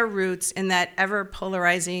find their roots in that ever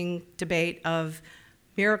polarizing debate of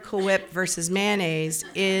Miracle Whip versus mayonnaise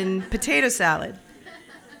in potato salad.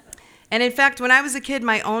 And in fact, when I was a kid,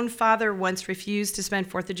 my own father once refused to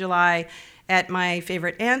spend 4th of July at my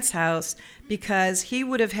favorite aunt's house because he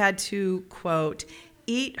would have had to, quote,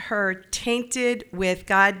 eat her tainted with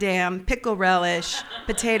goddamn pickle relish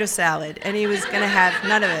potato salad, and he was gonna have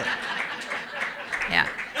none of it. Yeah.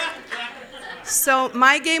 So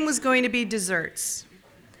my game was going to be desserts.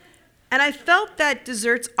 And I felt that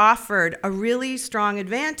desserts offered a really strong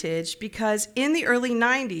advantage because in the early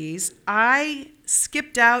 90s, I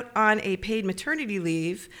skipped out on a paid maternity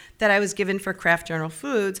leave that I was given for Kraft General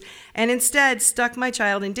Foods and instead stuck my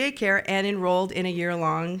child in daycare and enrolled in a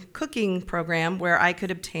year-long cooking program where I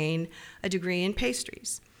could obtain a degree in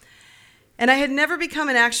pastries. And I had never become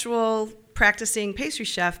an actual practicing pastry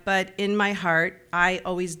chef, but in my heart, I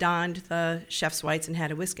always donned the chef's whites and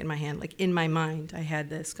had a whisk in my hand. Like in my mind, I had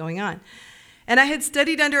this going on. And I had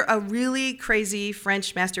studied under a really crazy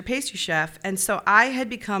French master pastry chef, and so I had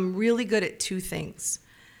become really good at 2 things: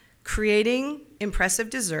 creating impressive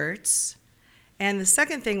desserts, and the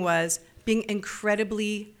second thing was being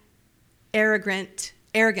incredibly arrogant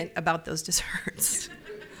about those desserts,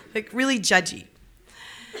 like really judgy.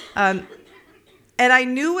 And I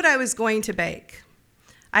knew what I was going to bake.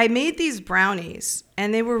 I made these brownies,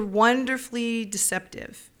 and they were wonderfully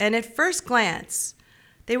deceptive. And at first glance,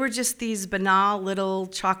 they were just these banal little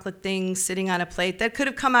chocolate things sitting on a plate that could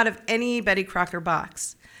have come out of any Betty Crocker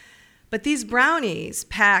box. But these brownies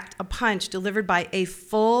packed a punch delivered by a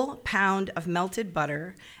full pound of melted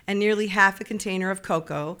butter and nearly half a container of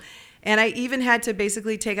cocoa. And I even had to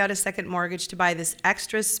basically take out a second mortgage to buy this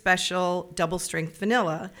extra special double-strength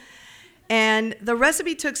vanilla. And the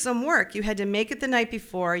recipe took some work. You had to make it the night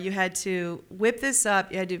before. You had to whip this up.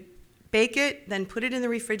 You had to bake it, then put it in the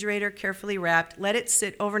refrigerator, carefully wrapped, let it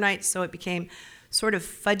sit overnight so it became sort of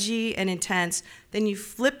fudgy and intense. Then you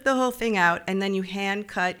flip the whole thing out, and then you hand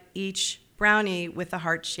cut each brownie with a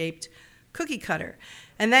heart-shaped cookie cutter.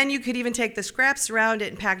 And then you could even take the scraps around it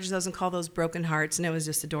and package those and call those broken hearts, and it was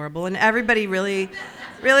just adorable. And everybody really,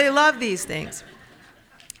 really loved these things.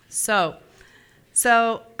 So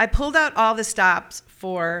I pulled out all the stops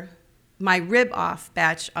for my rib-off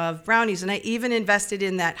batch of brownies, and I even invested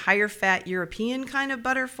in that higher-fat European kind of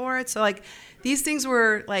butter for it. So, like, these things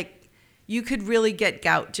were, like, you could really get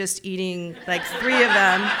gout just eating, like, 3 of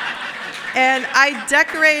them. And I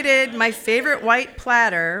decorated my favorite white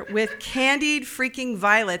platter with candied freaking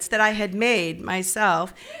violets that I had made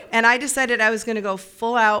myself, and I decided I was going to go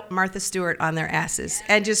full-out Martha Stewart on their asses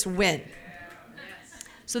and just win.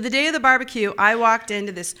 So the day of the barbecue, I walked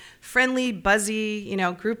into this friendly, buzzy,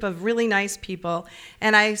 group of really nice people,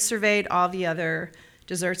 and I surveyed all the other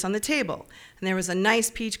desserts on the table. And there was a nice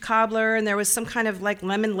peach cobbler, and there was some kind of like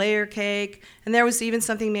lemon layer cake, and there was even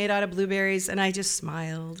something made out of blueberries, and I just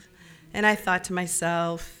smiled. And I thought to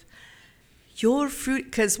myself, your fruit,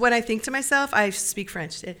 because when I think to myself, I speak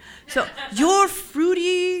French. So your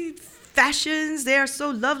fruity fashions, they are so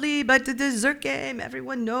lovely, but the dessert game,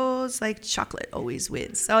 everyone knows, like, chocolate always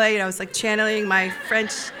wins. So, it's like channeling my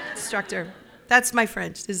French instructor. That's my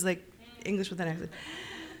French. This is like English with an accent.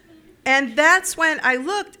 And that's when I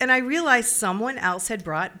looked and I realized someone else had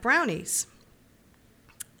brought brownies.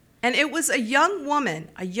 And it was a young woman,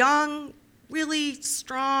 a young, really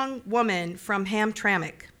strong woman from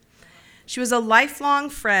Hamtramck. She was a lifelong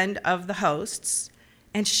friend of the hosts,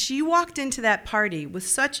 and she walked into that party with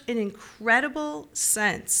such an incredible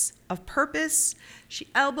sense of purpose. She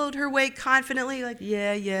elbowed her way confidently, like,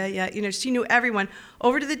 yeah. She knew everyone,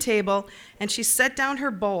 over to the table, and she set down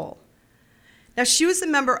her bowl. Now, she was a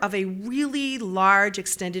member of a really large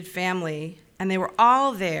extended family, and they were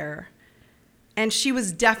all there. And she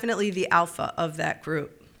was definitely the alpha of that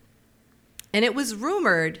group. And it was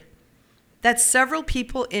rumored that several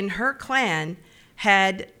people in her clan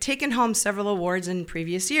had taken home several awards in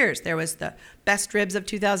previous years. There was the Best Ribs of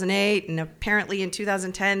 2008, and apparently in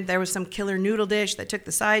 2010 there was some killer noodle dish that took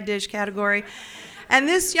the side dish category. And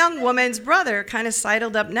this young woman's brother kind of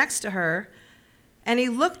sidled up next to her, and he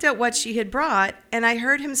looked at what she had brought, and I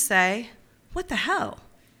heard him say, "What the hell?"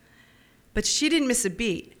 But she didn't miss a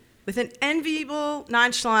beat. With an enviable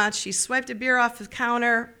nonchalance, she swiped a beer off the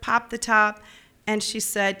counter, popped the top, and she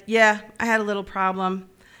said, "Yeah, I had a little problem.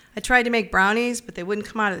 I tried to make brownies, but they wouldn't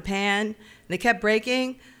come out of the pan, and they kept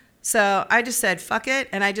breaking. So I just said, fuck it,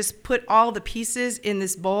 and I just put all the pieces in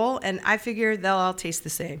this bowl, and I figured they'll all taste the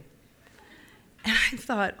same." And I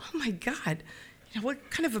thought, oh my God,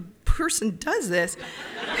 what kind of a person does this?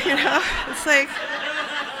 It's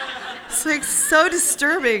like so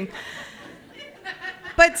disturbing.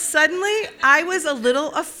 But suddenly, I was a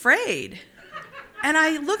little afraid. And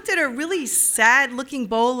I looked at a really sad-looking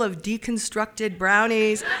bowl of deconstructed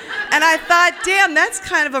brownies, and I thought, damn, that's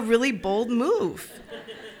kind of a really bold move.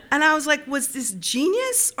 And I was like, was this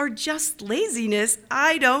genius or just laziness?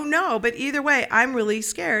 I don't know, but either way, I'm really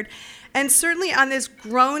scared. And certainly on this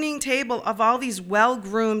groaning table of all these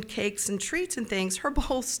well-groomed cakes and treats and things, her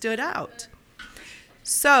bowl stood out.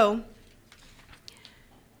 So,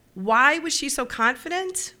 why was she so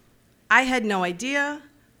confident? I had no idea.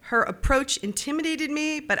 Her approach intimidated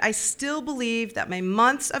me, but I still believed that my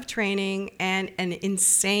months of training and an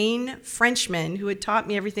insane Frenchman who had taught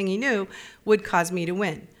me everything he knew would cause me to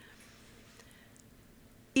win.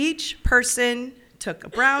 Each person took a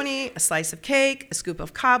brownie, a slice of cake, a scoop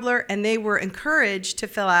of cobbler, and they were encouraged to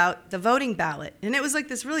fill out the voting ballot. And it was like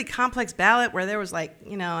this really complex ballot where there was like,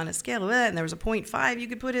 on a scale of it, and there was a 0.5 you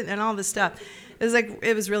could put in and all this stuff.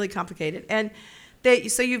 It was really complicated. And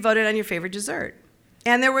so you voted on your favorite dessert.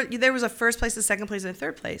 And there was a first place, a second place, and a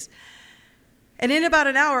third place. And in about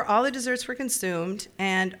an hour, all the desserts were consumed,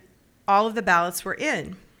 and all of the ballots were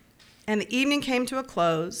in. And the evening came to a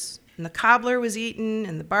close, and the cobbler was eaten,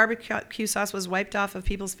 and the barbecue sauce was wiped off of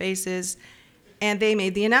people's faces, and they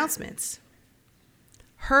made the announcements.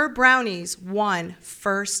 Her brownies won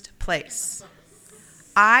first place.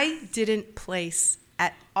 I didn't place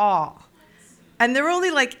at all. And there were only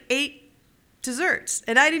like 8 desserts,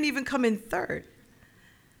 and I didn't even come in third.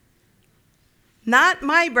 Not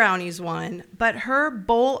my brownies won, but her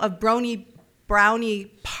bowl of brownie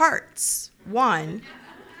parts won.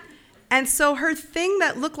 And so her thing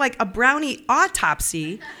that looked like a brownie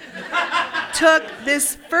autopsy took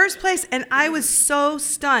this first place, and I was so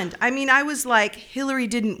stunned. I mean, I was like Hillary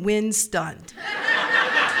didn't win stunned.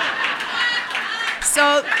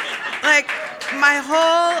 So, like,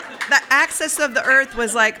 the axis of the earth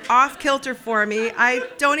was like off kilter for me. I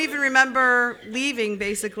don't even remember leaving,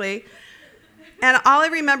 basically. And all I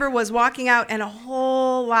remember was walking out, and a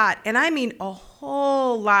whole lot, and I mean a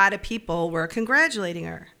whole lot of people were congratulating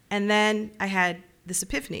her. And then I had this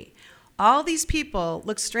epiphany. All these people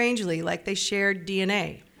looked strangely like they shared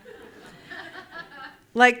DNA.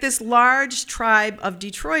 Like this large tribe of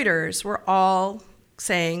Detroiters were all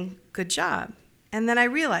saying, good job. And then I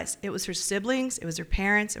realized it was her siblings, it was her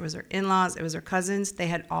parents, it was her in-laws, it was her cousins. They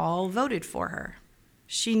had all voted for her.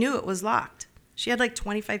 She knew it was locked. She had like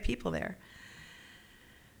 25 people there.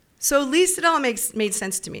 So at least it all made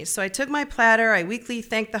sense to me. So I took my platter, I weakly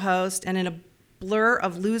thanked the host, and in a blur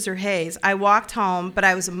of loser haze, I walked home, but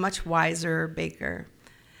I was a much wiser baker.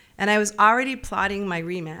 And I was already plotting my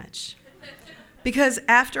rematch. Because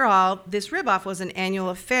after all, this ripoff was an annual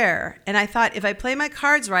affair, and I thought if I play my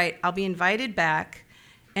cards right, I'll be invited back,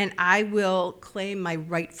 and I will claim my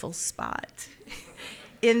rightful spot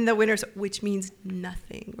in the winners, which means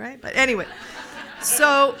nothing, right? But anyway.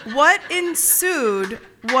 So what ensued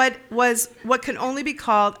what can only be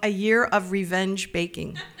called a year of revenge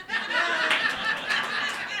baking.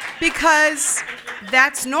 Because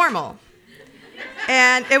that's normal.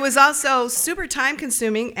 And it was also super time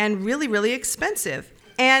consuming and really, really expensive.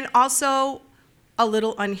 And also a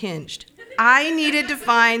little unhinged. I needed to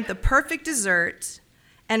find the perfect dessert.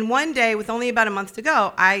 And one day, with only about a month to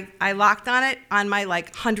go, I locked on it on my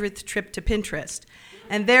 100th trip to Pinterest.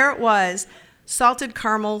 And there it was. Salted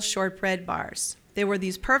caramel shortbread bars. They were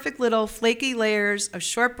these perfect little flaky layers of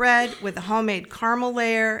shortbread with a homemade caramel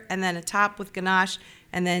layer and then a top with ganache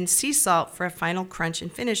and then sea salt for a final crunch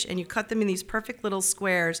and finish. And you cut them in these perfect little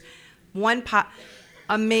squares. One pot.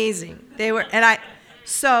 Amazing. They were,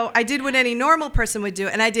 so I did what any normal person would do,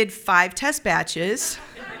 and I did 5 test batches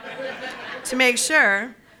to make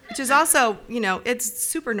sure, which is also, it's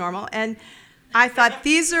super normal. And I thought,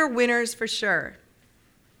 these are winners for sure.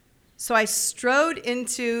 So I strode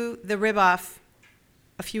into the rib-off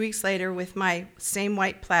a few weeks later with my same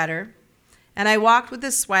white platter, and I walked with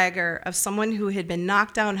the swagger of someone who had been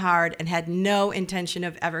knocked down hard and had no intention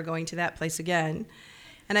of ever going to that place again.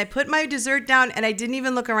 And I put my dessert down, and I didn't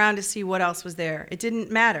even look around to see what else was there. It didn't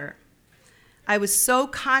matter. I was so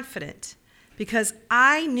confident because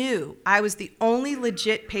I knew I was the only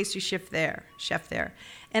legit pastry chef there.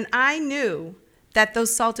 And I knew that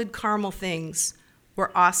those salted caramel things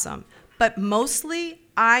were awesome. But mostly,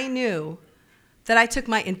 I knew that I took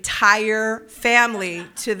my entire family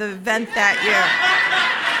to the event that year.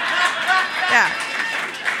 Yeah.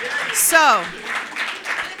 So,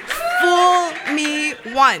 fool me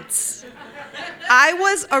once. I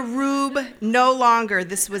was a rube no longer.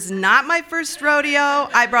 This was not my first rodeo.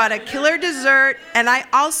 I brought a killer dessert, and I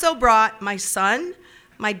also brought my son,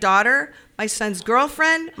 my daughter, my son's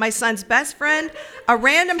girlfriend, my son's best friend, a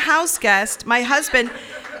random house guest, my husband,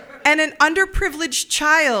 and an underprivileged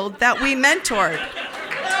child that we mentored.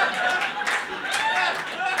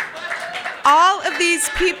 All of these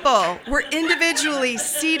people were individually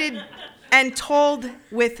seated and told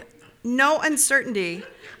with no uncertainty,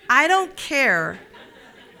 I don't care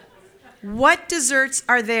what desserts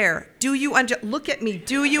are there. Look at me,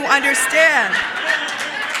 do you understand?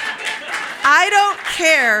 I don't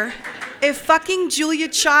care if fucking Julia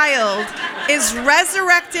Child is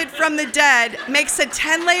resurrected from the dead, makes a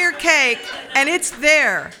 10-layer cake, and it's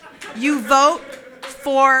there. You vote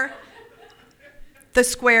for the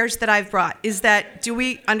squares that I've brought.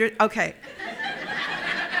 Okay.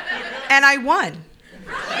 And I won.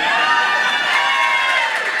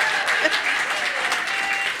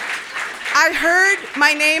 I heard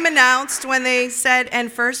my name announced when they said,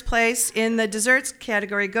 and first place in the desserts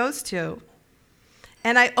category goes to.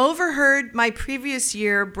 And I overheard my previous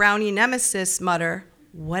year brownie nemesis mutter,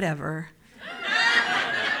 whatever.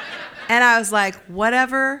 And I was like,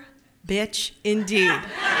 whatever, bitch, indeed.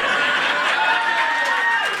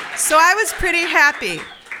 So I was pretty happy.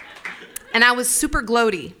 And I was super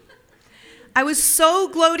gloaty. I was so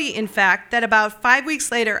gloaty, in fact, that about 5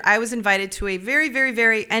 weeks later, I was invited to a very, very,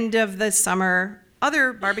 very end of the summer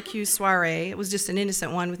other barbecue soiree. It was just an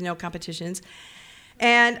innocent one with no competitions.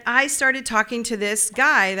 And I started talking to this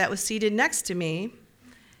guy that was seated next to me.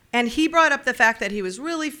 And he brought up the fact that he was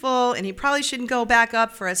really full and he probably shouldn't go back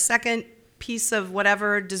up for a second piece of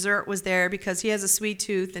whatever dessert was there because he has a sweet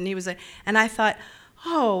tooth. And I thought,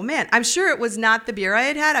 oh man, I'm sure it was not the beer I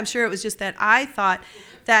had had. I'm sure it was just that I thought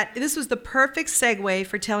that this was the perfect segue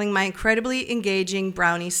for telling my incredibly engaging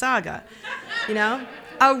brownie saga. You know?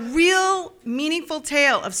 A real meaningful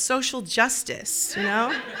tale of social justice, you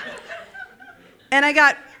know? And I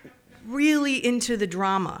got really into the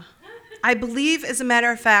drama. I believe, as a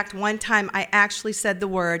matter of fact, one time I actually said the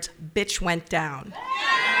words, bitch went down.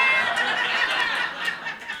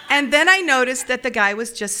 And then I noticed that the guy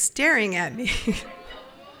was just staring at me.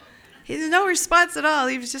 He had no response at all.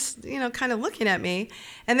 He was just, kind of looking at me.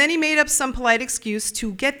 And then he made up some polite excuse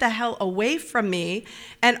to get the hell away from me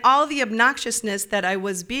and all the obnoxiousness that I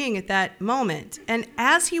was being at that moment. And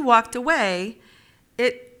as he walked away,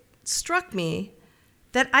 it struck me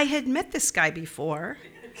that I had met this guy before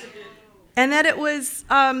and that it was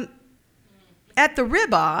at the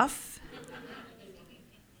rib-off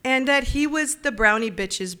and that he was the brownie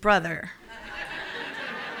bitch's brother.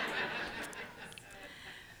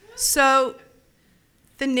 So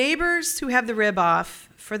the neighbors who have the rib-off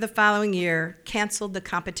for the following year canceled the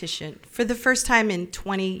competition for the first time in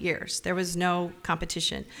 20 years. There was no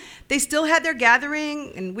competition. They still had their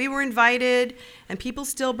gathering, and we were invited, and people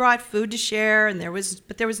still brought food to share,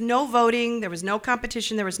 but there was no voting, there was no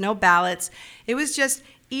competition, there was no ballots. It was just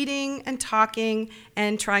eating and talking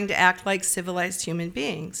and trying to act like civilized human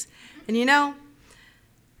beings. And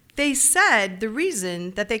they said the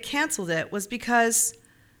reason that they canceled it was because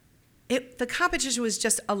the competition was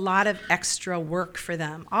just a lot of extra work for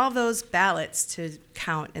them. All those ballots to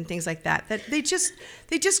count and things like that. That they just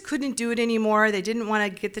couldn't do it anymore. They didn't want to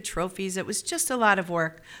get the trophies. It was just a lot of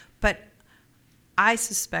work. But I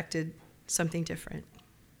suspected something different.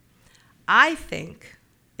 I think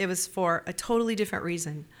it was for a totally different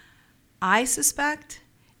reason. I suspect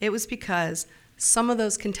it was because some of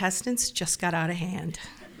those contestants just got out of hand.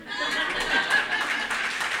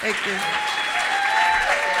 Thank you.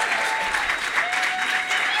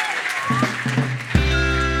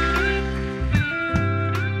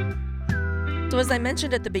 So as I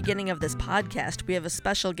mentioned at the beginning of this podcast, we have a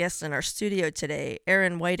special guest in our studio today,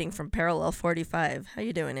 Erin Whiting from Parallel 45. How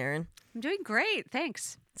you doing, Erin? I'm doing great,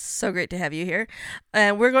 thanks. So great to have you here.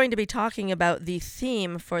 We're going to be talking about the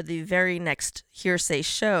theme for the very next Hearsay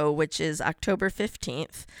show, which is October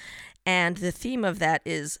 15th. And the theme of that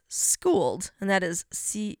is schooled, and that is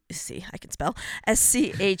I can spell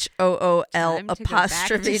SCHOOL Time to go back to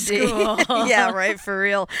apostrophe D. school. Yeah, right, for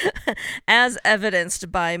real. As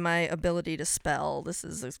evidenced by my ability to spell. This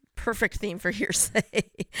is a perfect theme for hearsay.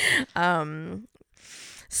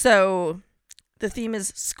 So the theme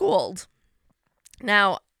is schooled.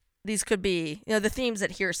 Now, these could be, the themes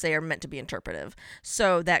at hearsay are meant to be interpretive.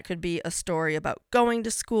 So that could be a story about going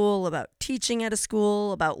to school, about teaching at a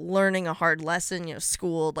school, about learning a hard lesson,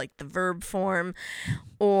 schooled, like the verb form,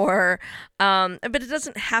 or, but it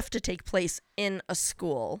doesn't have to take place in a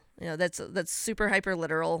school. That's super hyper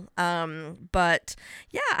literal. But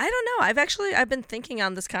yeah, I don't know. I've been thinking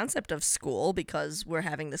on this concept of school because we're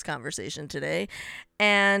having this conversation today.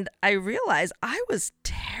 And I realized I was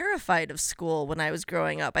terrified of school when I was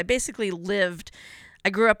growing up. I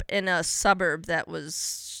grew up in a suburb that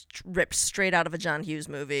was ripped straight out of a John Hughes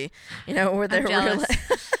movie, where they were like,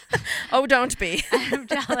 oh, don't be. I'm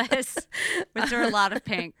jealous. Was there a lot of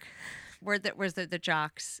pink? Was there the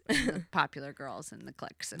jocks and the popular girls and the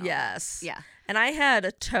cliques and all Yes. that? Yeah. And I had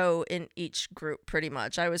a toe in each group pretty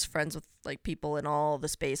much. I was friends with people in all the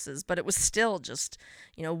spaces, but it was still just,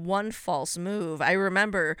 one false move. I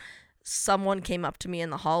remember someone came up to me in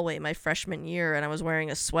the hallway my freshman year and I was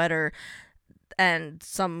wearing a sweater, and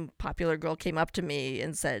some popular girl came up to me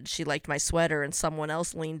and said she liked my sweater, and someone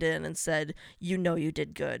else leaned in and said, you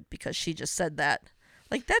did good, because she just said that.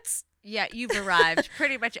 That's... Yeah, you've arrived.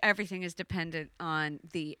 Pretty much everything is dependent on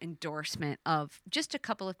the endorsement of just a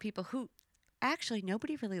couple of people who actually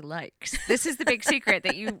nobody really likes. This is the big secret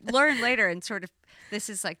that you learn later, and sort of this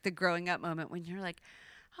is like the growing up moment when you're like,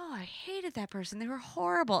 oh, I hated that person. They were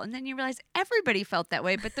horrible. And then you realize everybody felt that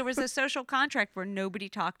way, but there was a social contract where nobody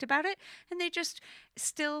talked about it, and they just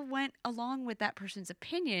still went along with that person's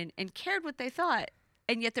opinion and cared what they thought.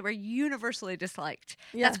 And yet they were universally disliked.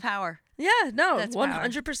 Yeah. That's power. Yeah, no, That's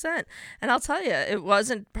 100%. And I'll tell you, it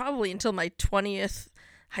wasn't probably until my 20th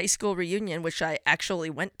high school reunion, which I actually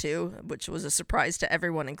went to, which was a surprise to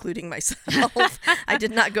everyone, including myself. I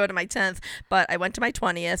did not go to my 10th, but I went to my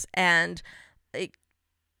 20th, and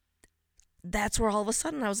that's where all of a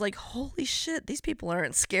sudden I was like, holy shit, these people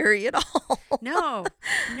aren't scary at all. No.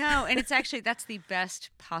 And it's actually, that's the best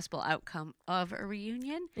possible outcome of a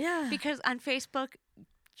reunion. Yeah. Because on Facebook,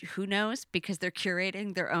 who knows? Because they're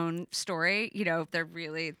curating their own story.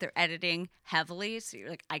 They're editing heavily. So you're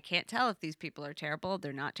like, I can't tell if these people are terrible.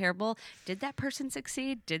 They're not terrible. Did that person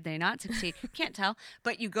succeed? Did they not succeed? Can't tell.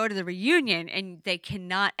 But you go to the reunion and they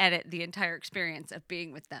cannot edit the entire experience of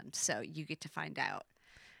being with them. So you get to find out.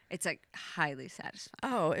 It's highly satisfying.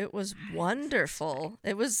 Oh, it was wonderful.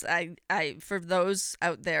 It was, I for those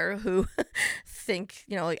out there who think,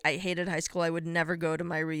 I hated high school, I would never go to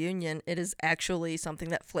my reunion. It is actually something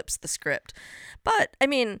that flips the script. But I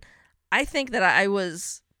mean, I think that I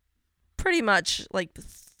was pretty much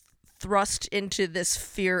thrust into this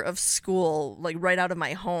fear of school, right out of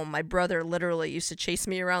my home. My brother literally used to chase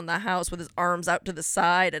me around the house with his arms out to the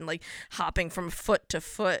side and hopping from foot to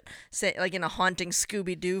foot, say in a haunting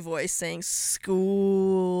Scooby-Doo voice, saying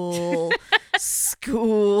school,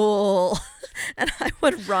 school, and I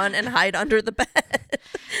would run and hide under the bed.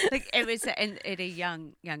 It was at a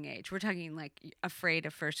young age. We're talking afraid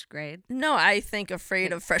of first grade. No, I think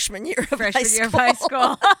afraid of freshman year of high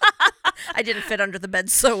school. I didn't fit under the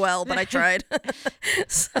bed so well, but I tried.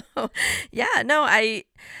 So, yeah, no,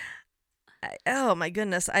 oh my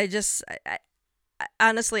goodness. I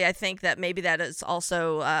honestly, I think that maybe that is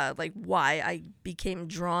also why I became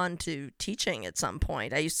drawn to teaching at some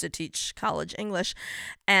point. I used to teach college English,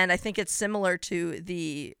 and I think it's similar to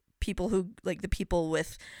the people who the people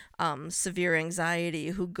with severe anxiety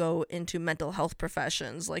who go into mental health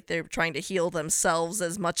professions, they're trying to heal themselves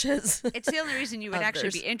as much as it's the only reason you would actually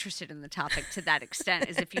others. be interested in the topic to that extent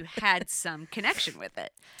is if you had some connection with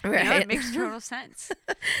it. Right. It makes total sense.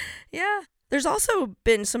 Yeah. There's also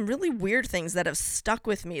been some really weird things that have stuck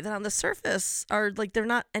with me that on the surface are they're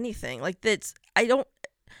not anything.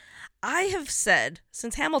 I have said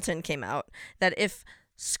since Hamilton came out that if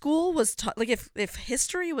school was taught, if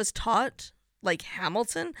history was taught like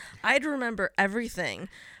Hamilton, I'd remember everything,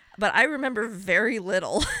 but I remember very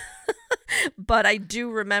little. But I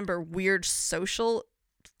do remember weird social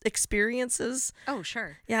experiences. Oh,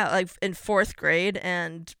 sure. Yeah, in fourth grade,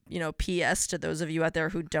 and P.S. to those of you out there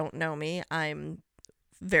who don't know me, I'm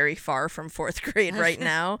very far from fourth grade right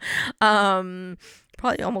now.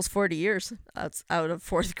 Probably almost 40 years out of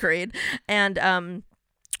fourth grade, and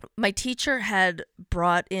my teacher had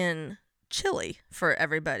brought in chili for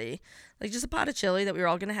everybody, just a pot of chili that we were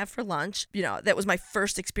all going to have for lunch. That was my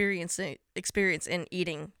first experience in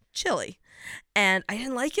eating chili, and I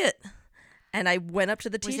didn't like it. And I went up to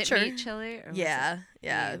the Was teacher. it meat chili? Or was Yeah,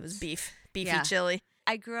 it it was beans? beefy Yeah. chili.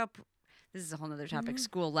 I grew up. This is a whole nother topic.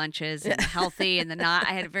 School lunches and healthy and the not.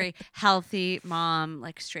 I had a very healthy mom,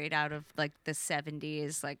 like straight out of like the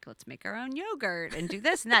 70s. Like, let's make our own yogurt and do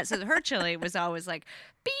this and that. So her chili was always like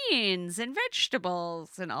beans and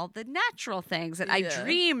vegetables and all the natural things. And I Yeah.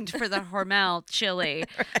 dreamed for the Hormel chili,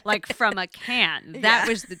 like from a can. That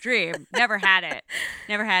was the dream. Never had it.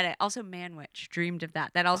 Never had it. Also, Manwich. Dreamed of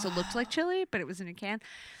that. That also looked like chili, but it was in a can.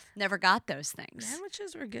 Never got those things.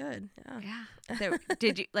 Sandwiches were good. Yeah. Yeah.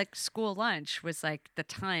 Did you like school lunch was like the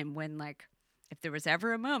time when like if there was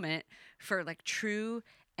ever a moment for like true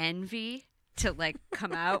envy to like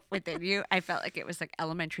come out within you, I felt like it was like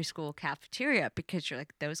elementary school cafeteria because you're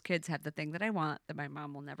like those kids have the thing that I want that my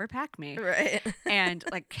mom will never pack me. Right. And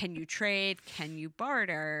like can you trade? Can you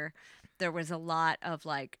barter? There was a lot of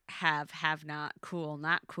like have not, cool,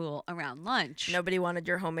 not cool around lunch. Nobody wanted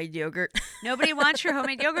your homemade yogurt. Nobody wants your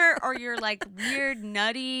homemade yogurt or your like weird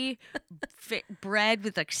nutty bread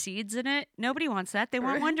with like seeds in it. Nobody wants that. They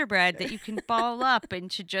want Wonder Bread that you can ball up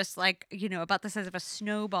into just like, you know, about the size of a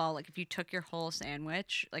snowball. Like if you took your whole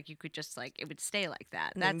sandwich, like you could just like, it would stay like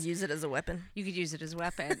that. And then use it as a weapon. You could use it as a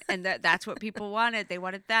weapon. And that's what people wanted. They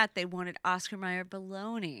wanted that. They wanted Oscar Mayer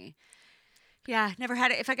bologna. Yeah, never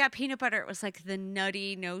had it. If I got peanut butter, it was like the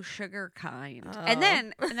nutty, no sugar kind. And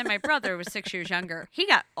then my brother was 6 years younger. He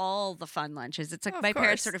got all the fun lunches. It's like my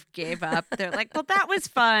parents sort of gave up. They're like, well, that was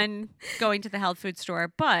fun going to the health food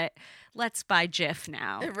store, but let's buy Jif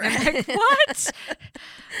now. Right. I'm like, what?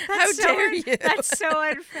 How dare you? That's so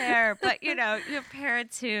unfair. But you know, you have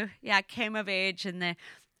parents who, came of age in the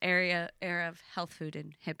era of health food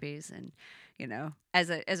and hippies and. You know,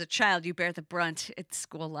 as a child, you bear the brunt at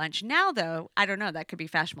school lunch. Now, though, I don't know. That could be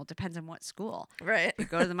fashionable. Depends on what school. Right. You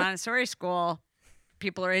go to the Montessori school,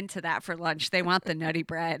 people are into that for lunch. They want the nutty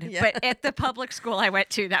bread. Yeah. But at the public school I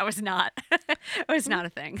went to, that was not. It was not a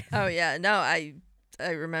thing. Oh yeah, no, I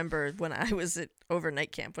remember when I was at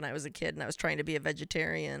overnight camp when I was a kid and I was trying to be a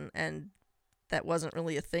vegetarian and that wasn't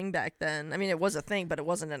really a thing back then. I mean, it was a thing, but it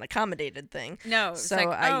wasn't an accommodated thing. No, it's so like,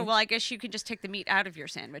 I guess you can just take the meat out of your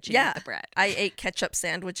sandwich and eat the bread. I ate ketchup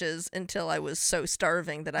sandwiches until I was so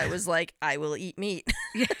starving that I was like, I will eat meat.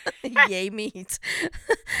 Yay, meat.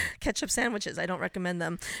 Ketchup sandwiches, I don't recommend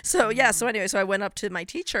them. So yeah, so anyway, so I went up to my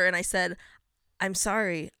teacher and I said, I'm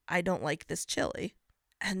sorry, I don't like this chili.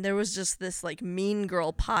 And there was just this like mean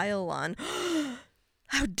girl pile on.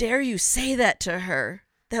 How dare you say that to her?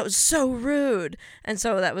 That was so rude. And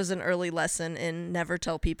so that was an early lesson in never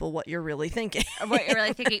tell people what you're really thinking. What you're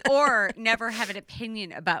really thinking. Or never have an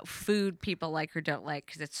opinion about food people like or don't like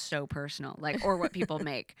because it's so personal. Like, or what people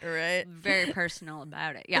make. Right. Very personal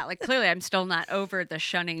about it. Yeah, like clearly I'm still not over the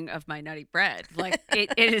shunning of my nutty bread. Like,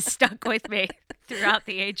 it is stuck with me throughout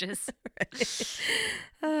the ages.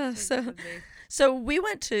 So we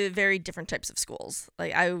went to very different types of schools.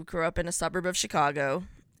 Like I grew up in a suburb of Chicago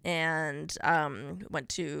and went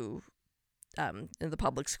to in the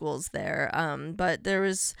public schools there. But there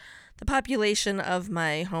was the population of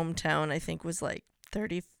my hometown, I think, was like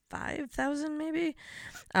 35,000 maybe.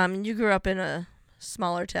 You grew up in a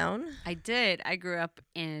smaller town. I did. I grew up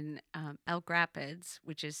in Elk Rapids,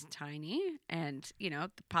 which is tiny, and you know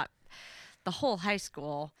the whole high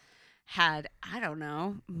school had, I don't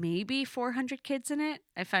know, maybe 400 kids in it,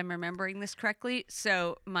 if I'm remembering this correctly.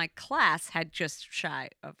 So my class had just shy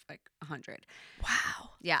of like 100. Wow.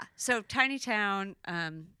 Yeah. So tiny town,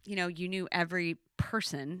 you know, you knew every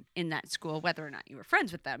person in that school, whether or not you were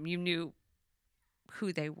friends with them. You knew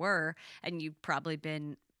who they were, and you'd probably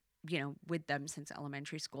been, you know, with them since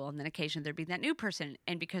elementary school. And then occasionally there'd be that new person.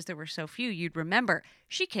 And because there were so few, you'd remember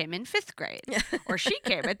she came in 5th grade or she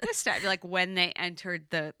came at this time, like when they entered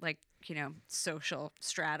the, like, you know, social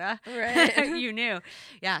strata, Right. you knew.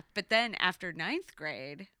 Yeah. But then after 9th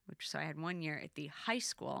grade, so I had 1 year at the high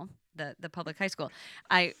school, the public high school,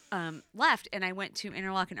 I left and I went to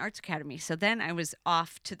Interlochen Arts Academy. So then I was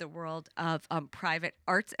off to the world of private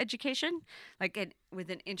arts education, like with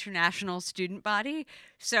an international student body.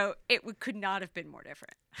 So it could not have been more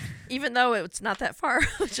different. Even though it's not that far,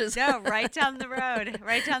 which is No, right down the road,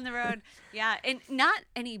 right down the road. Yeah. And not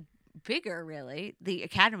any bigger, really. The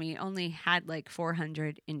academy only had like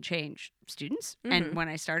 400 and change students. Mm-hmm. And when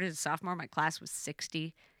I started as a sophomore, my class was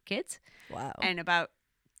 60 kids. Wow. And about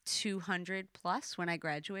 200 plus when I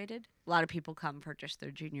graduated. A lot of people come for just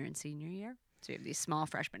their junior and senior year. So you have these small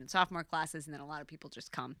freshman and sophomore classes, and then a lot of people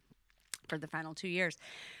just come for the final 2 years.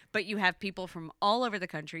 But you have people from all over the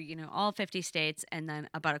country, you know, all 50 states, and then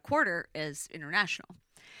about a quarter is international.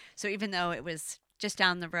 So even though it was just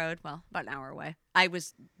down the road, well, about an hour away. I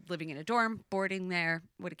was living in a dorm, boarding there,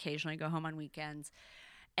 would occasionally go home on weekends,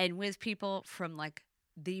 and with people from like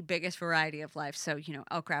the biggest variety of life. So,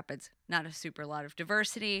 Elk Rapids, not a super lot of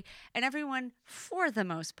diversity, and everyone, for the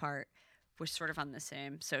most part, was sort of on the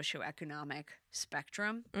same socioeconomic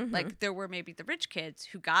spectrum. Like there were maybe the rich kids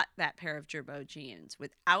who got that pair of Gerbo jeans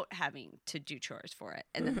without having to do chores for it,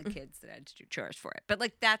 and then the kids that had to do chores for it. But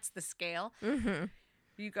like that's the scale.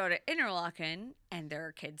 You go to Interlochen, and there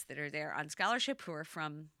are kids that are there on scholarship who are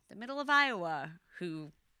from the middle of Iowa,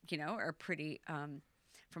 who are pretty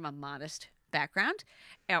from a modest background,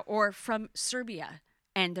 or from Serbia,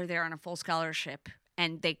 and they're there on a full scholarship.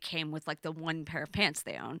 And they came with like the one pair of pants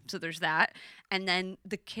they own. So there's that. And then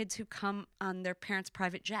the kids who come on their parents'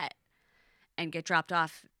 private jet and get dropped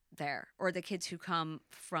off there. Or the kids who come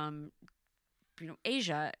from,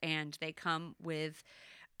 Asia, and they come with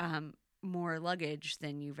more luggage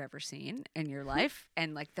than you've ever seen in your life.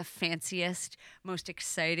 And like the fanciest, most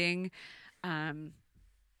exciting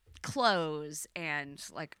clothes and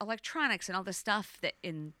like electronics and all the stuff that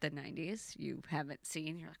in the 90s you haven't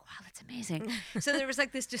seen. You're like, wow, that's amazing. So there was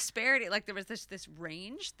like this disparity, like there was this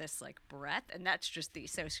range, this like breadth, and that's just the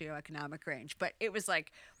socioeconomic range. But it was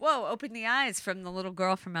like, whoa, open the eyes from the little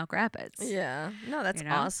girl from Elk Rapids. Yeah. No, that's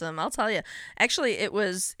awesome. I'll tell you. Actually, it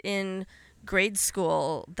was in grade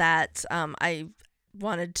school that I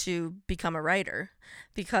wanted to become a writer,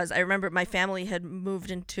 because I remember my family had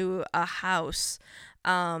moved into a house,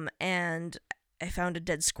 and I found a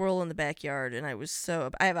dead squirrel in the backyard, and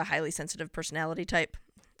I have a highly sensitive personality type,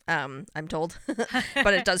 I'm told,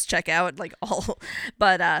 but it does check out like all,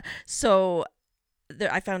 but so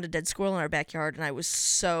I found a dead squirrel in our backyard, and I was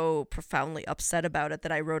so profoundly upset about it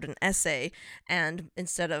that I wrote an essay. And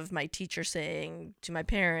instead of my teacher saying to my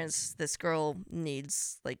parents, this girl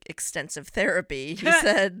needs like extensive therapy, he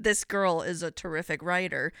said, this girl is a terrific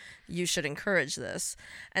writer. You should encourage this.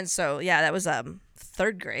 And so, yeah, that was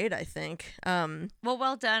third grade, I think.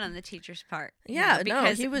 Well done on the teacher's part. Yeah,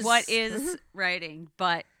 because he was. What is writing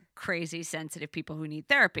but crazy sensitive people who need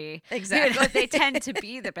therapy? Exactly. They tend to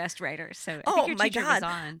be the best writers. So I think your teacher was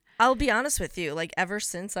on. I'll be honest with you. Like ever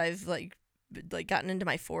since I've like gotten into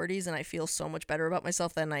my 40s, and I feel so much better about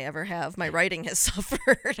myself than I ever have, my writing has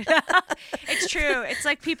suffered. It's true. It's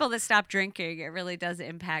like people that stop drinking. It really does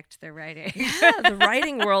impact their writing. Yeah, the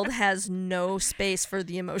writing world has no space for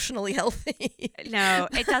the emotionally healthy. No,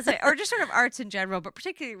 it doesn't. Or just sort of arts in general, but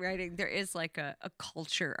particularly writing, there is like a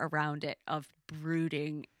culture around it of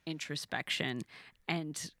brooding introspection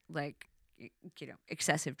and like,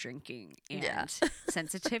 excessive drinking and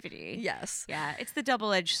sensitivity. Yes. Yeah, it's the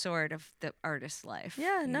double-edged sword of the artist's life.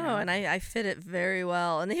 Yeah, no, and I fit it very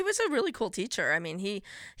well. And he was a really cool teacher. I mean,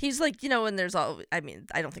 he's like, and there's I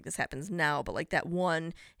don't think this happens now, but like that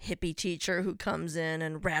one hippie teacher who comes in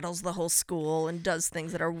and rattles the whole school and does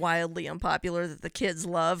things that are wildly unpopular that the kids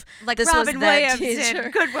love. Like this Robin was that Williams teacher. in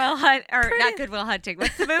Goodwill Hunt, or not Goodwill Hunting.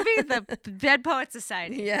 What's the movie? The Dead Poets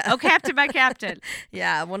Society. Yeah. Oh, Captain, my Captain.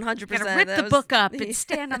 Yeah, 100%. Gotta rip the book up and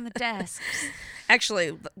stand on the desks.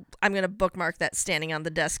 Actually, I'm going to bookmark that standing on the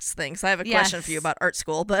desks thing. So I have a question for you about art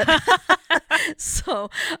school, but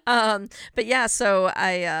but yeah, so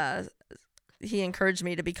he encouraged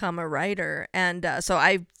me to become a writer. And so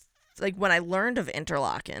I, like when I learned of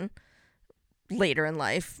Interlochen later in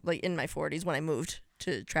life, like in my 40s when I moved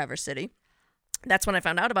to Traverse City, that's when I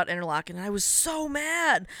found out about Interlochen, and I was so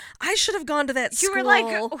mad. I should have gone to that school. You were like,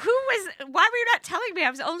 why were you not telling me? I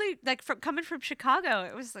was only like coming from Chicago.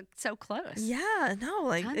 It was like so close. Yeah, no,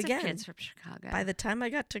 like Tons again, of kids from Chicago. by the time I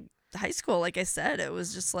got to high school, like I said, it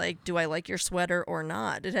was just like, do I like your sweater or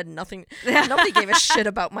not? It had nothing. Nobody gave a shit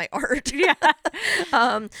about my art. Yeah.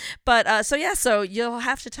 So you'll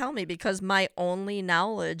have to tell me, because my only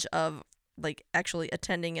knowledge of like actually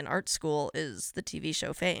attending an art school is the TV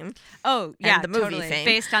show Fame. Oh, yeah, and the movie totally. Fame.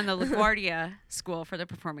 Based on the LaGuardia School for the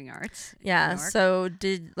Performing Arts. in Yeah. New York. So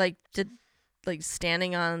did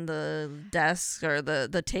standing on the desks or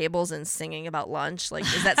the tables and singing about lunch, like,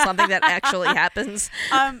 is that something that actually happens?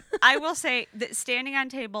 I will say that standing on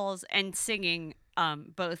tables and singing,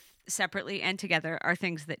 both separately and together, are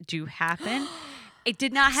things that do happen. It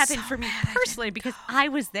did not happen for me personally because I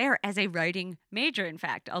was there as a writing major. In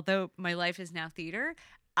fact, although my life is now theater,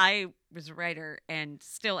 I was a writer and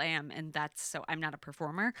still am, and so I'm not a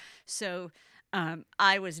performer. So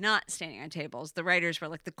I was not standing on tables. The writers were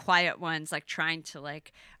like the quiet ones, like trying to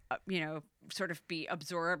like sort of be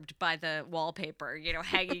absorbed by the wallpaper,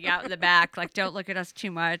 hanging out in the back, like don't look at us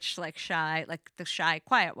too much, like shy, like the shy,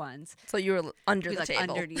 quiet ones. So you were under Be the like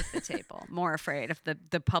table. underneath the table, more afraid of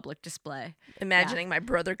the public display. Imagining my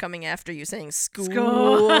brother coming after you saying school.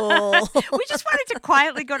 We just wanted to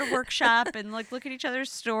quietly go to workshop and like look at each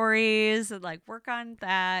other's stories and like work on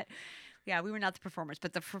that. Yeah, we were not the performers,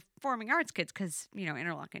 but the performing arts kids, because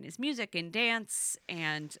Interlochen is music and dance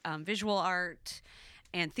and visual art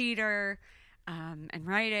and theater and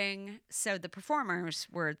writing. So the performers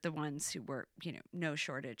were the ones who were, no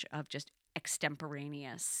shortage of just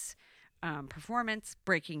extemporaneous performance,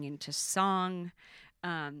 breaking into song.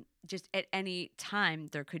 Just at any time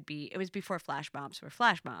there could be, it was before flash mobs were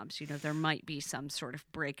flash mobs, there might be some sort of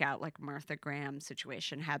breakout like Martha Graham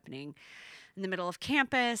situation happening in the middle of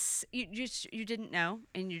campus. You didn't know,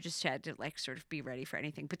 and you just had to like sort of be ready for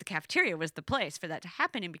anything. But the cafeteria was the place for that to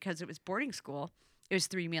happen, and because it was boarding school, it was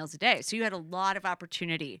 3 meals a day, so you had a lot of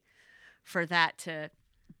opportunity for that to.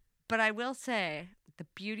 But I will say, the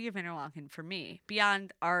beauty of Interlochen for me,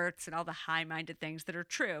 beyond arts and all the high-minded things that are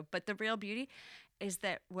true, but the real beauty is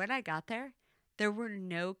that when I got there, there were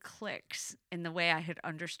no cliques in the way I had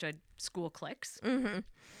understood school cliques. Mm-hmm.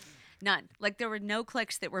 None. Like there were no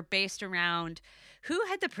cliques that were based around who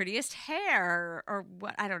had the prettiest hair or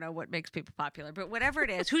what. I don't know what makes people popular, but whatever it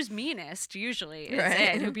is, who's meanest usually is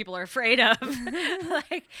Right. it, who people are afraid of.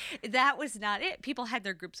 Like that was not it. People had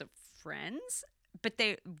their groups of friends, but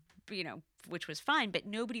they, which was fine, but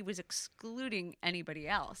nobody was excluding anybody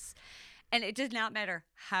else. And it did not matter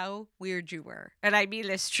how weird you were. And I mean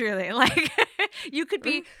this truly. Like, you could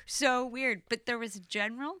be so weird, but there was a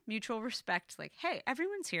general mutual respect. Like, hey,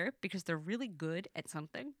 everyone's here because they're really good at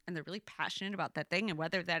something and they're really passionate about that thing. And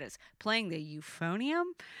whether that is playing the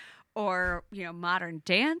euphonium or, modern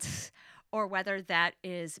dance, or whether that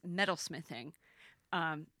is metalsmithing,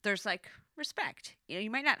 there's like respect. You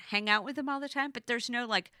might not hang out with them all the time, but there's no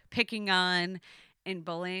like picking on and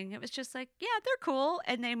bullying. It was just like, yeah, they're cool,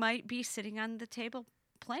 and they might be sitting on the table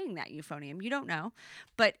playing that euphonium. You don't know,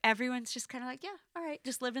 but everyone's just kind of like, yeah, all right,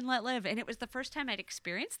 just live and let live. And it was the first time I'd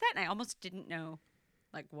experienced that, and I almost didn't know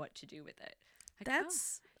like what to do with it. Like,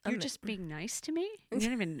 That's you're just being nice to me. You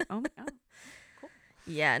don't even. Oh, cool.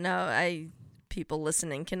 Yeah, no, people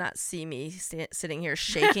listening cannot see me sitting here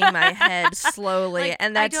shaking my head slowly, Like,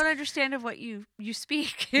 and I that's don't understand of what you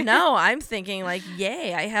speak. no, I'm thinking like,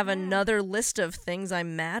 yay, I have another list of things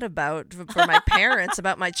I'm mad about for my parents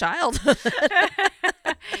about my childhood.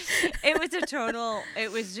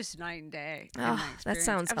 It was just night and day. in my Oh, that experience.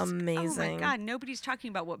 sounds I was like, amazing. Oh my God, nobody's talking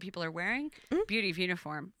about what people are wearing. Beauty of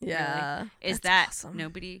uniform. Yeah, Really, is that's that awesome.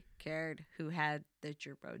 nobody cared who had the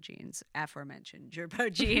Gerbo jeans, aforementioned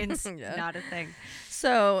Gerbo jeans. Yeah. Not a thing.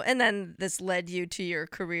 So, and then this led you to your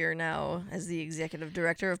career now as the executive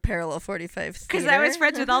director of Parallel 45 Theater. Because I was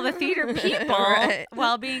friends with all the theater people Right.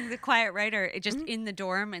 while being the quiet writer. It just in the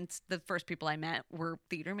dorm, and the first people I met were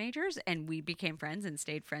theater majors, and we became friends and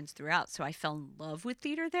stayed friends throughout. So I fell in love with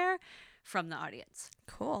theater there from the audience.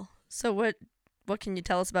 Cool. So what can you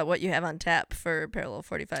tell us about what you have on tap for Parallel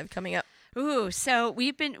 45 coming up? Ooh, so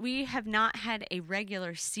we have not had a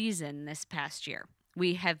regular season this past year.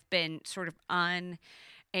 We have been sort of on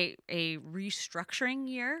a restructuring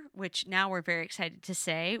year, which now we're very excited to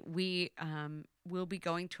say we will be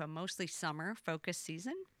going to a mostly summer focused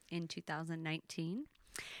season in 2019.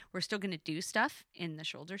 We're still going to do stuff in the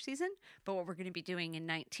shoulder season, but what we're going to be doing in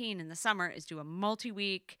 19 in the summer is do a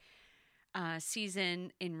multi-week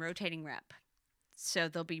season in rotating rep. So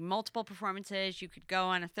there'll be multiple performances. You could go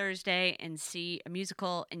on a Thursday and see a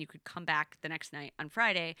musical, and you could come back the next night on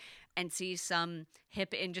Friday and see some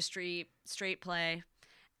hip industry straight play.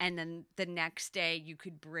 And then the next day you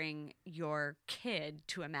could bring your kid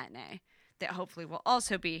to a matinee that hopefully will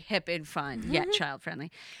also be hip and fun, yet child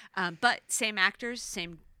friendly. But same actors,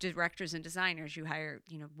 same directors and designers. You hire,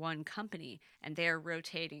 one company, and they're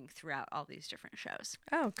rotating throughout all these different shows.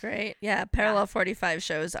 Oh, great. Yeah, Parallel 45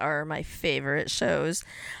 shows are my favorite shows.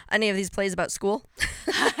 Any of these plays about school?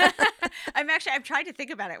 I'm trying to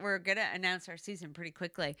think about it. We're gonna announce our season pretty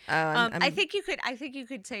quickly. I'm- I think you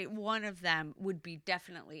could say one of them would be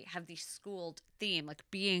definitely have the schooled theme, like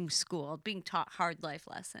being schooled, being taught hard life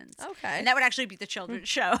lessons. Okay. And that would actually be the children's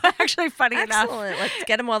show. Actually, funny enough. Excellent. Let's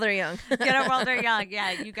get them while they're young. Get them while they're young.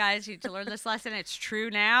 Yeah, you guys need to learn this lesson. It's true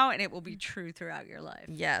now, and it will be true throughout your life.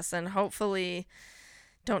 Yes, and hopefully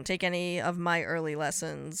don't take any of my early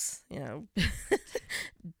lessons,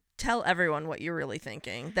 tell everyone what you're really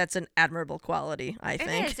thinking. That's an admirable quality, I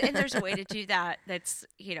think. It is, and there's a way to do that that's,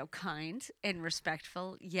 kind and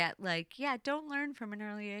respectful, yet don't learn from an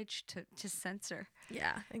early age to censor.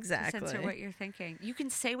 Yeah, To exactly. censor what you're thinking. You can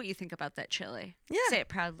say what you think about that chili. Yeah. Say it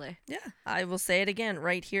proudly. Yeah, I will say it again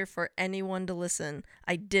right here for anyone to listen.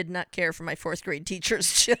 I did not care for my 4th grade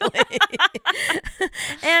teacher's chili.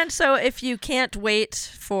 And so if you can't wait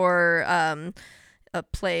for a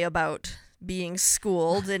play about being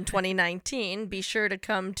schooled in 2019, be sure to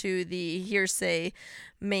come to the Hearsay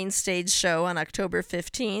main stage show on October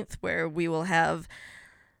 15th, where we will have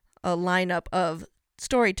a lineup of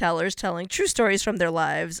storytellers telling true stories from their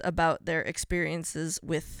lives about their experiences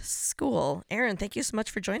with school. Erin, thank you so much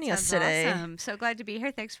for joining us Sounds today. awesome. So glad to be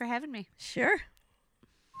here. Thanks for having me. Sure.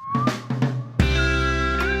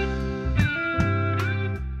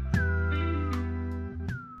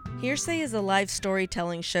 Hearsay is a live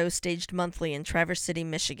storytelling show staged monthly in Traverse City,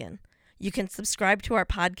 Michigan. You can subscribe to our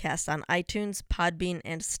podcast on iTunes, Podbean,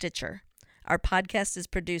 and Stitcher. Our podcast is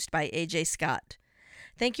produced by AJ Scott.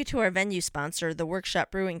 Thank you to our venue sponsor, the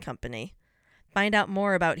Workshop Brewing Company. Find out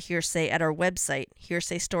more about Hearsay at our website,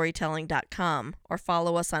 hearsaystorytelling.com, or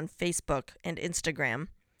follow us on Facebook and Instagram.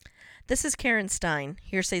 This is Karen Stein,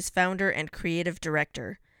 Hearsay's founder and creative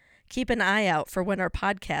director. Keep an eye out for when our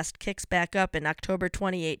podcast kicks back up in October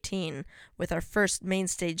 2018 with our first main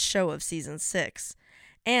stage show of Season 6.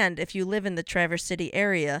 And if you live in the Traverse City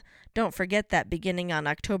area, don't forget that beginning on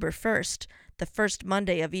October 1st, the first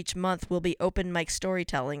Monday of each month will be open mic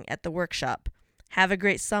storytelling at the workshop. Have a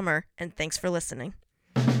great summer, and thanks for listening.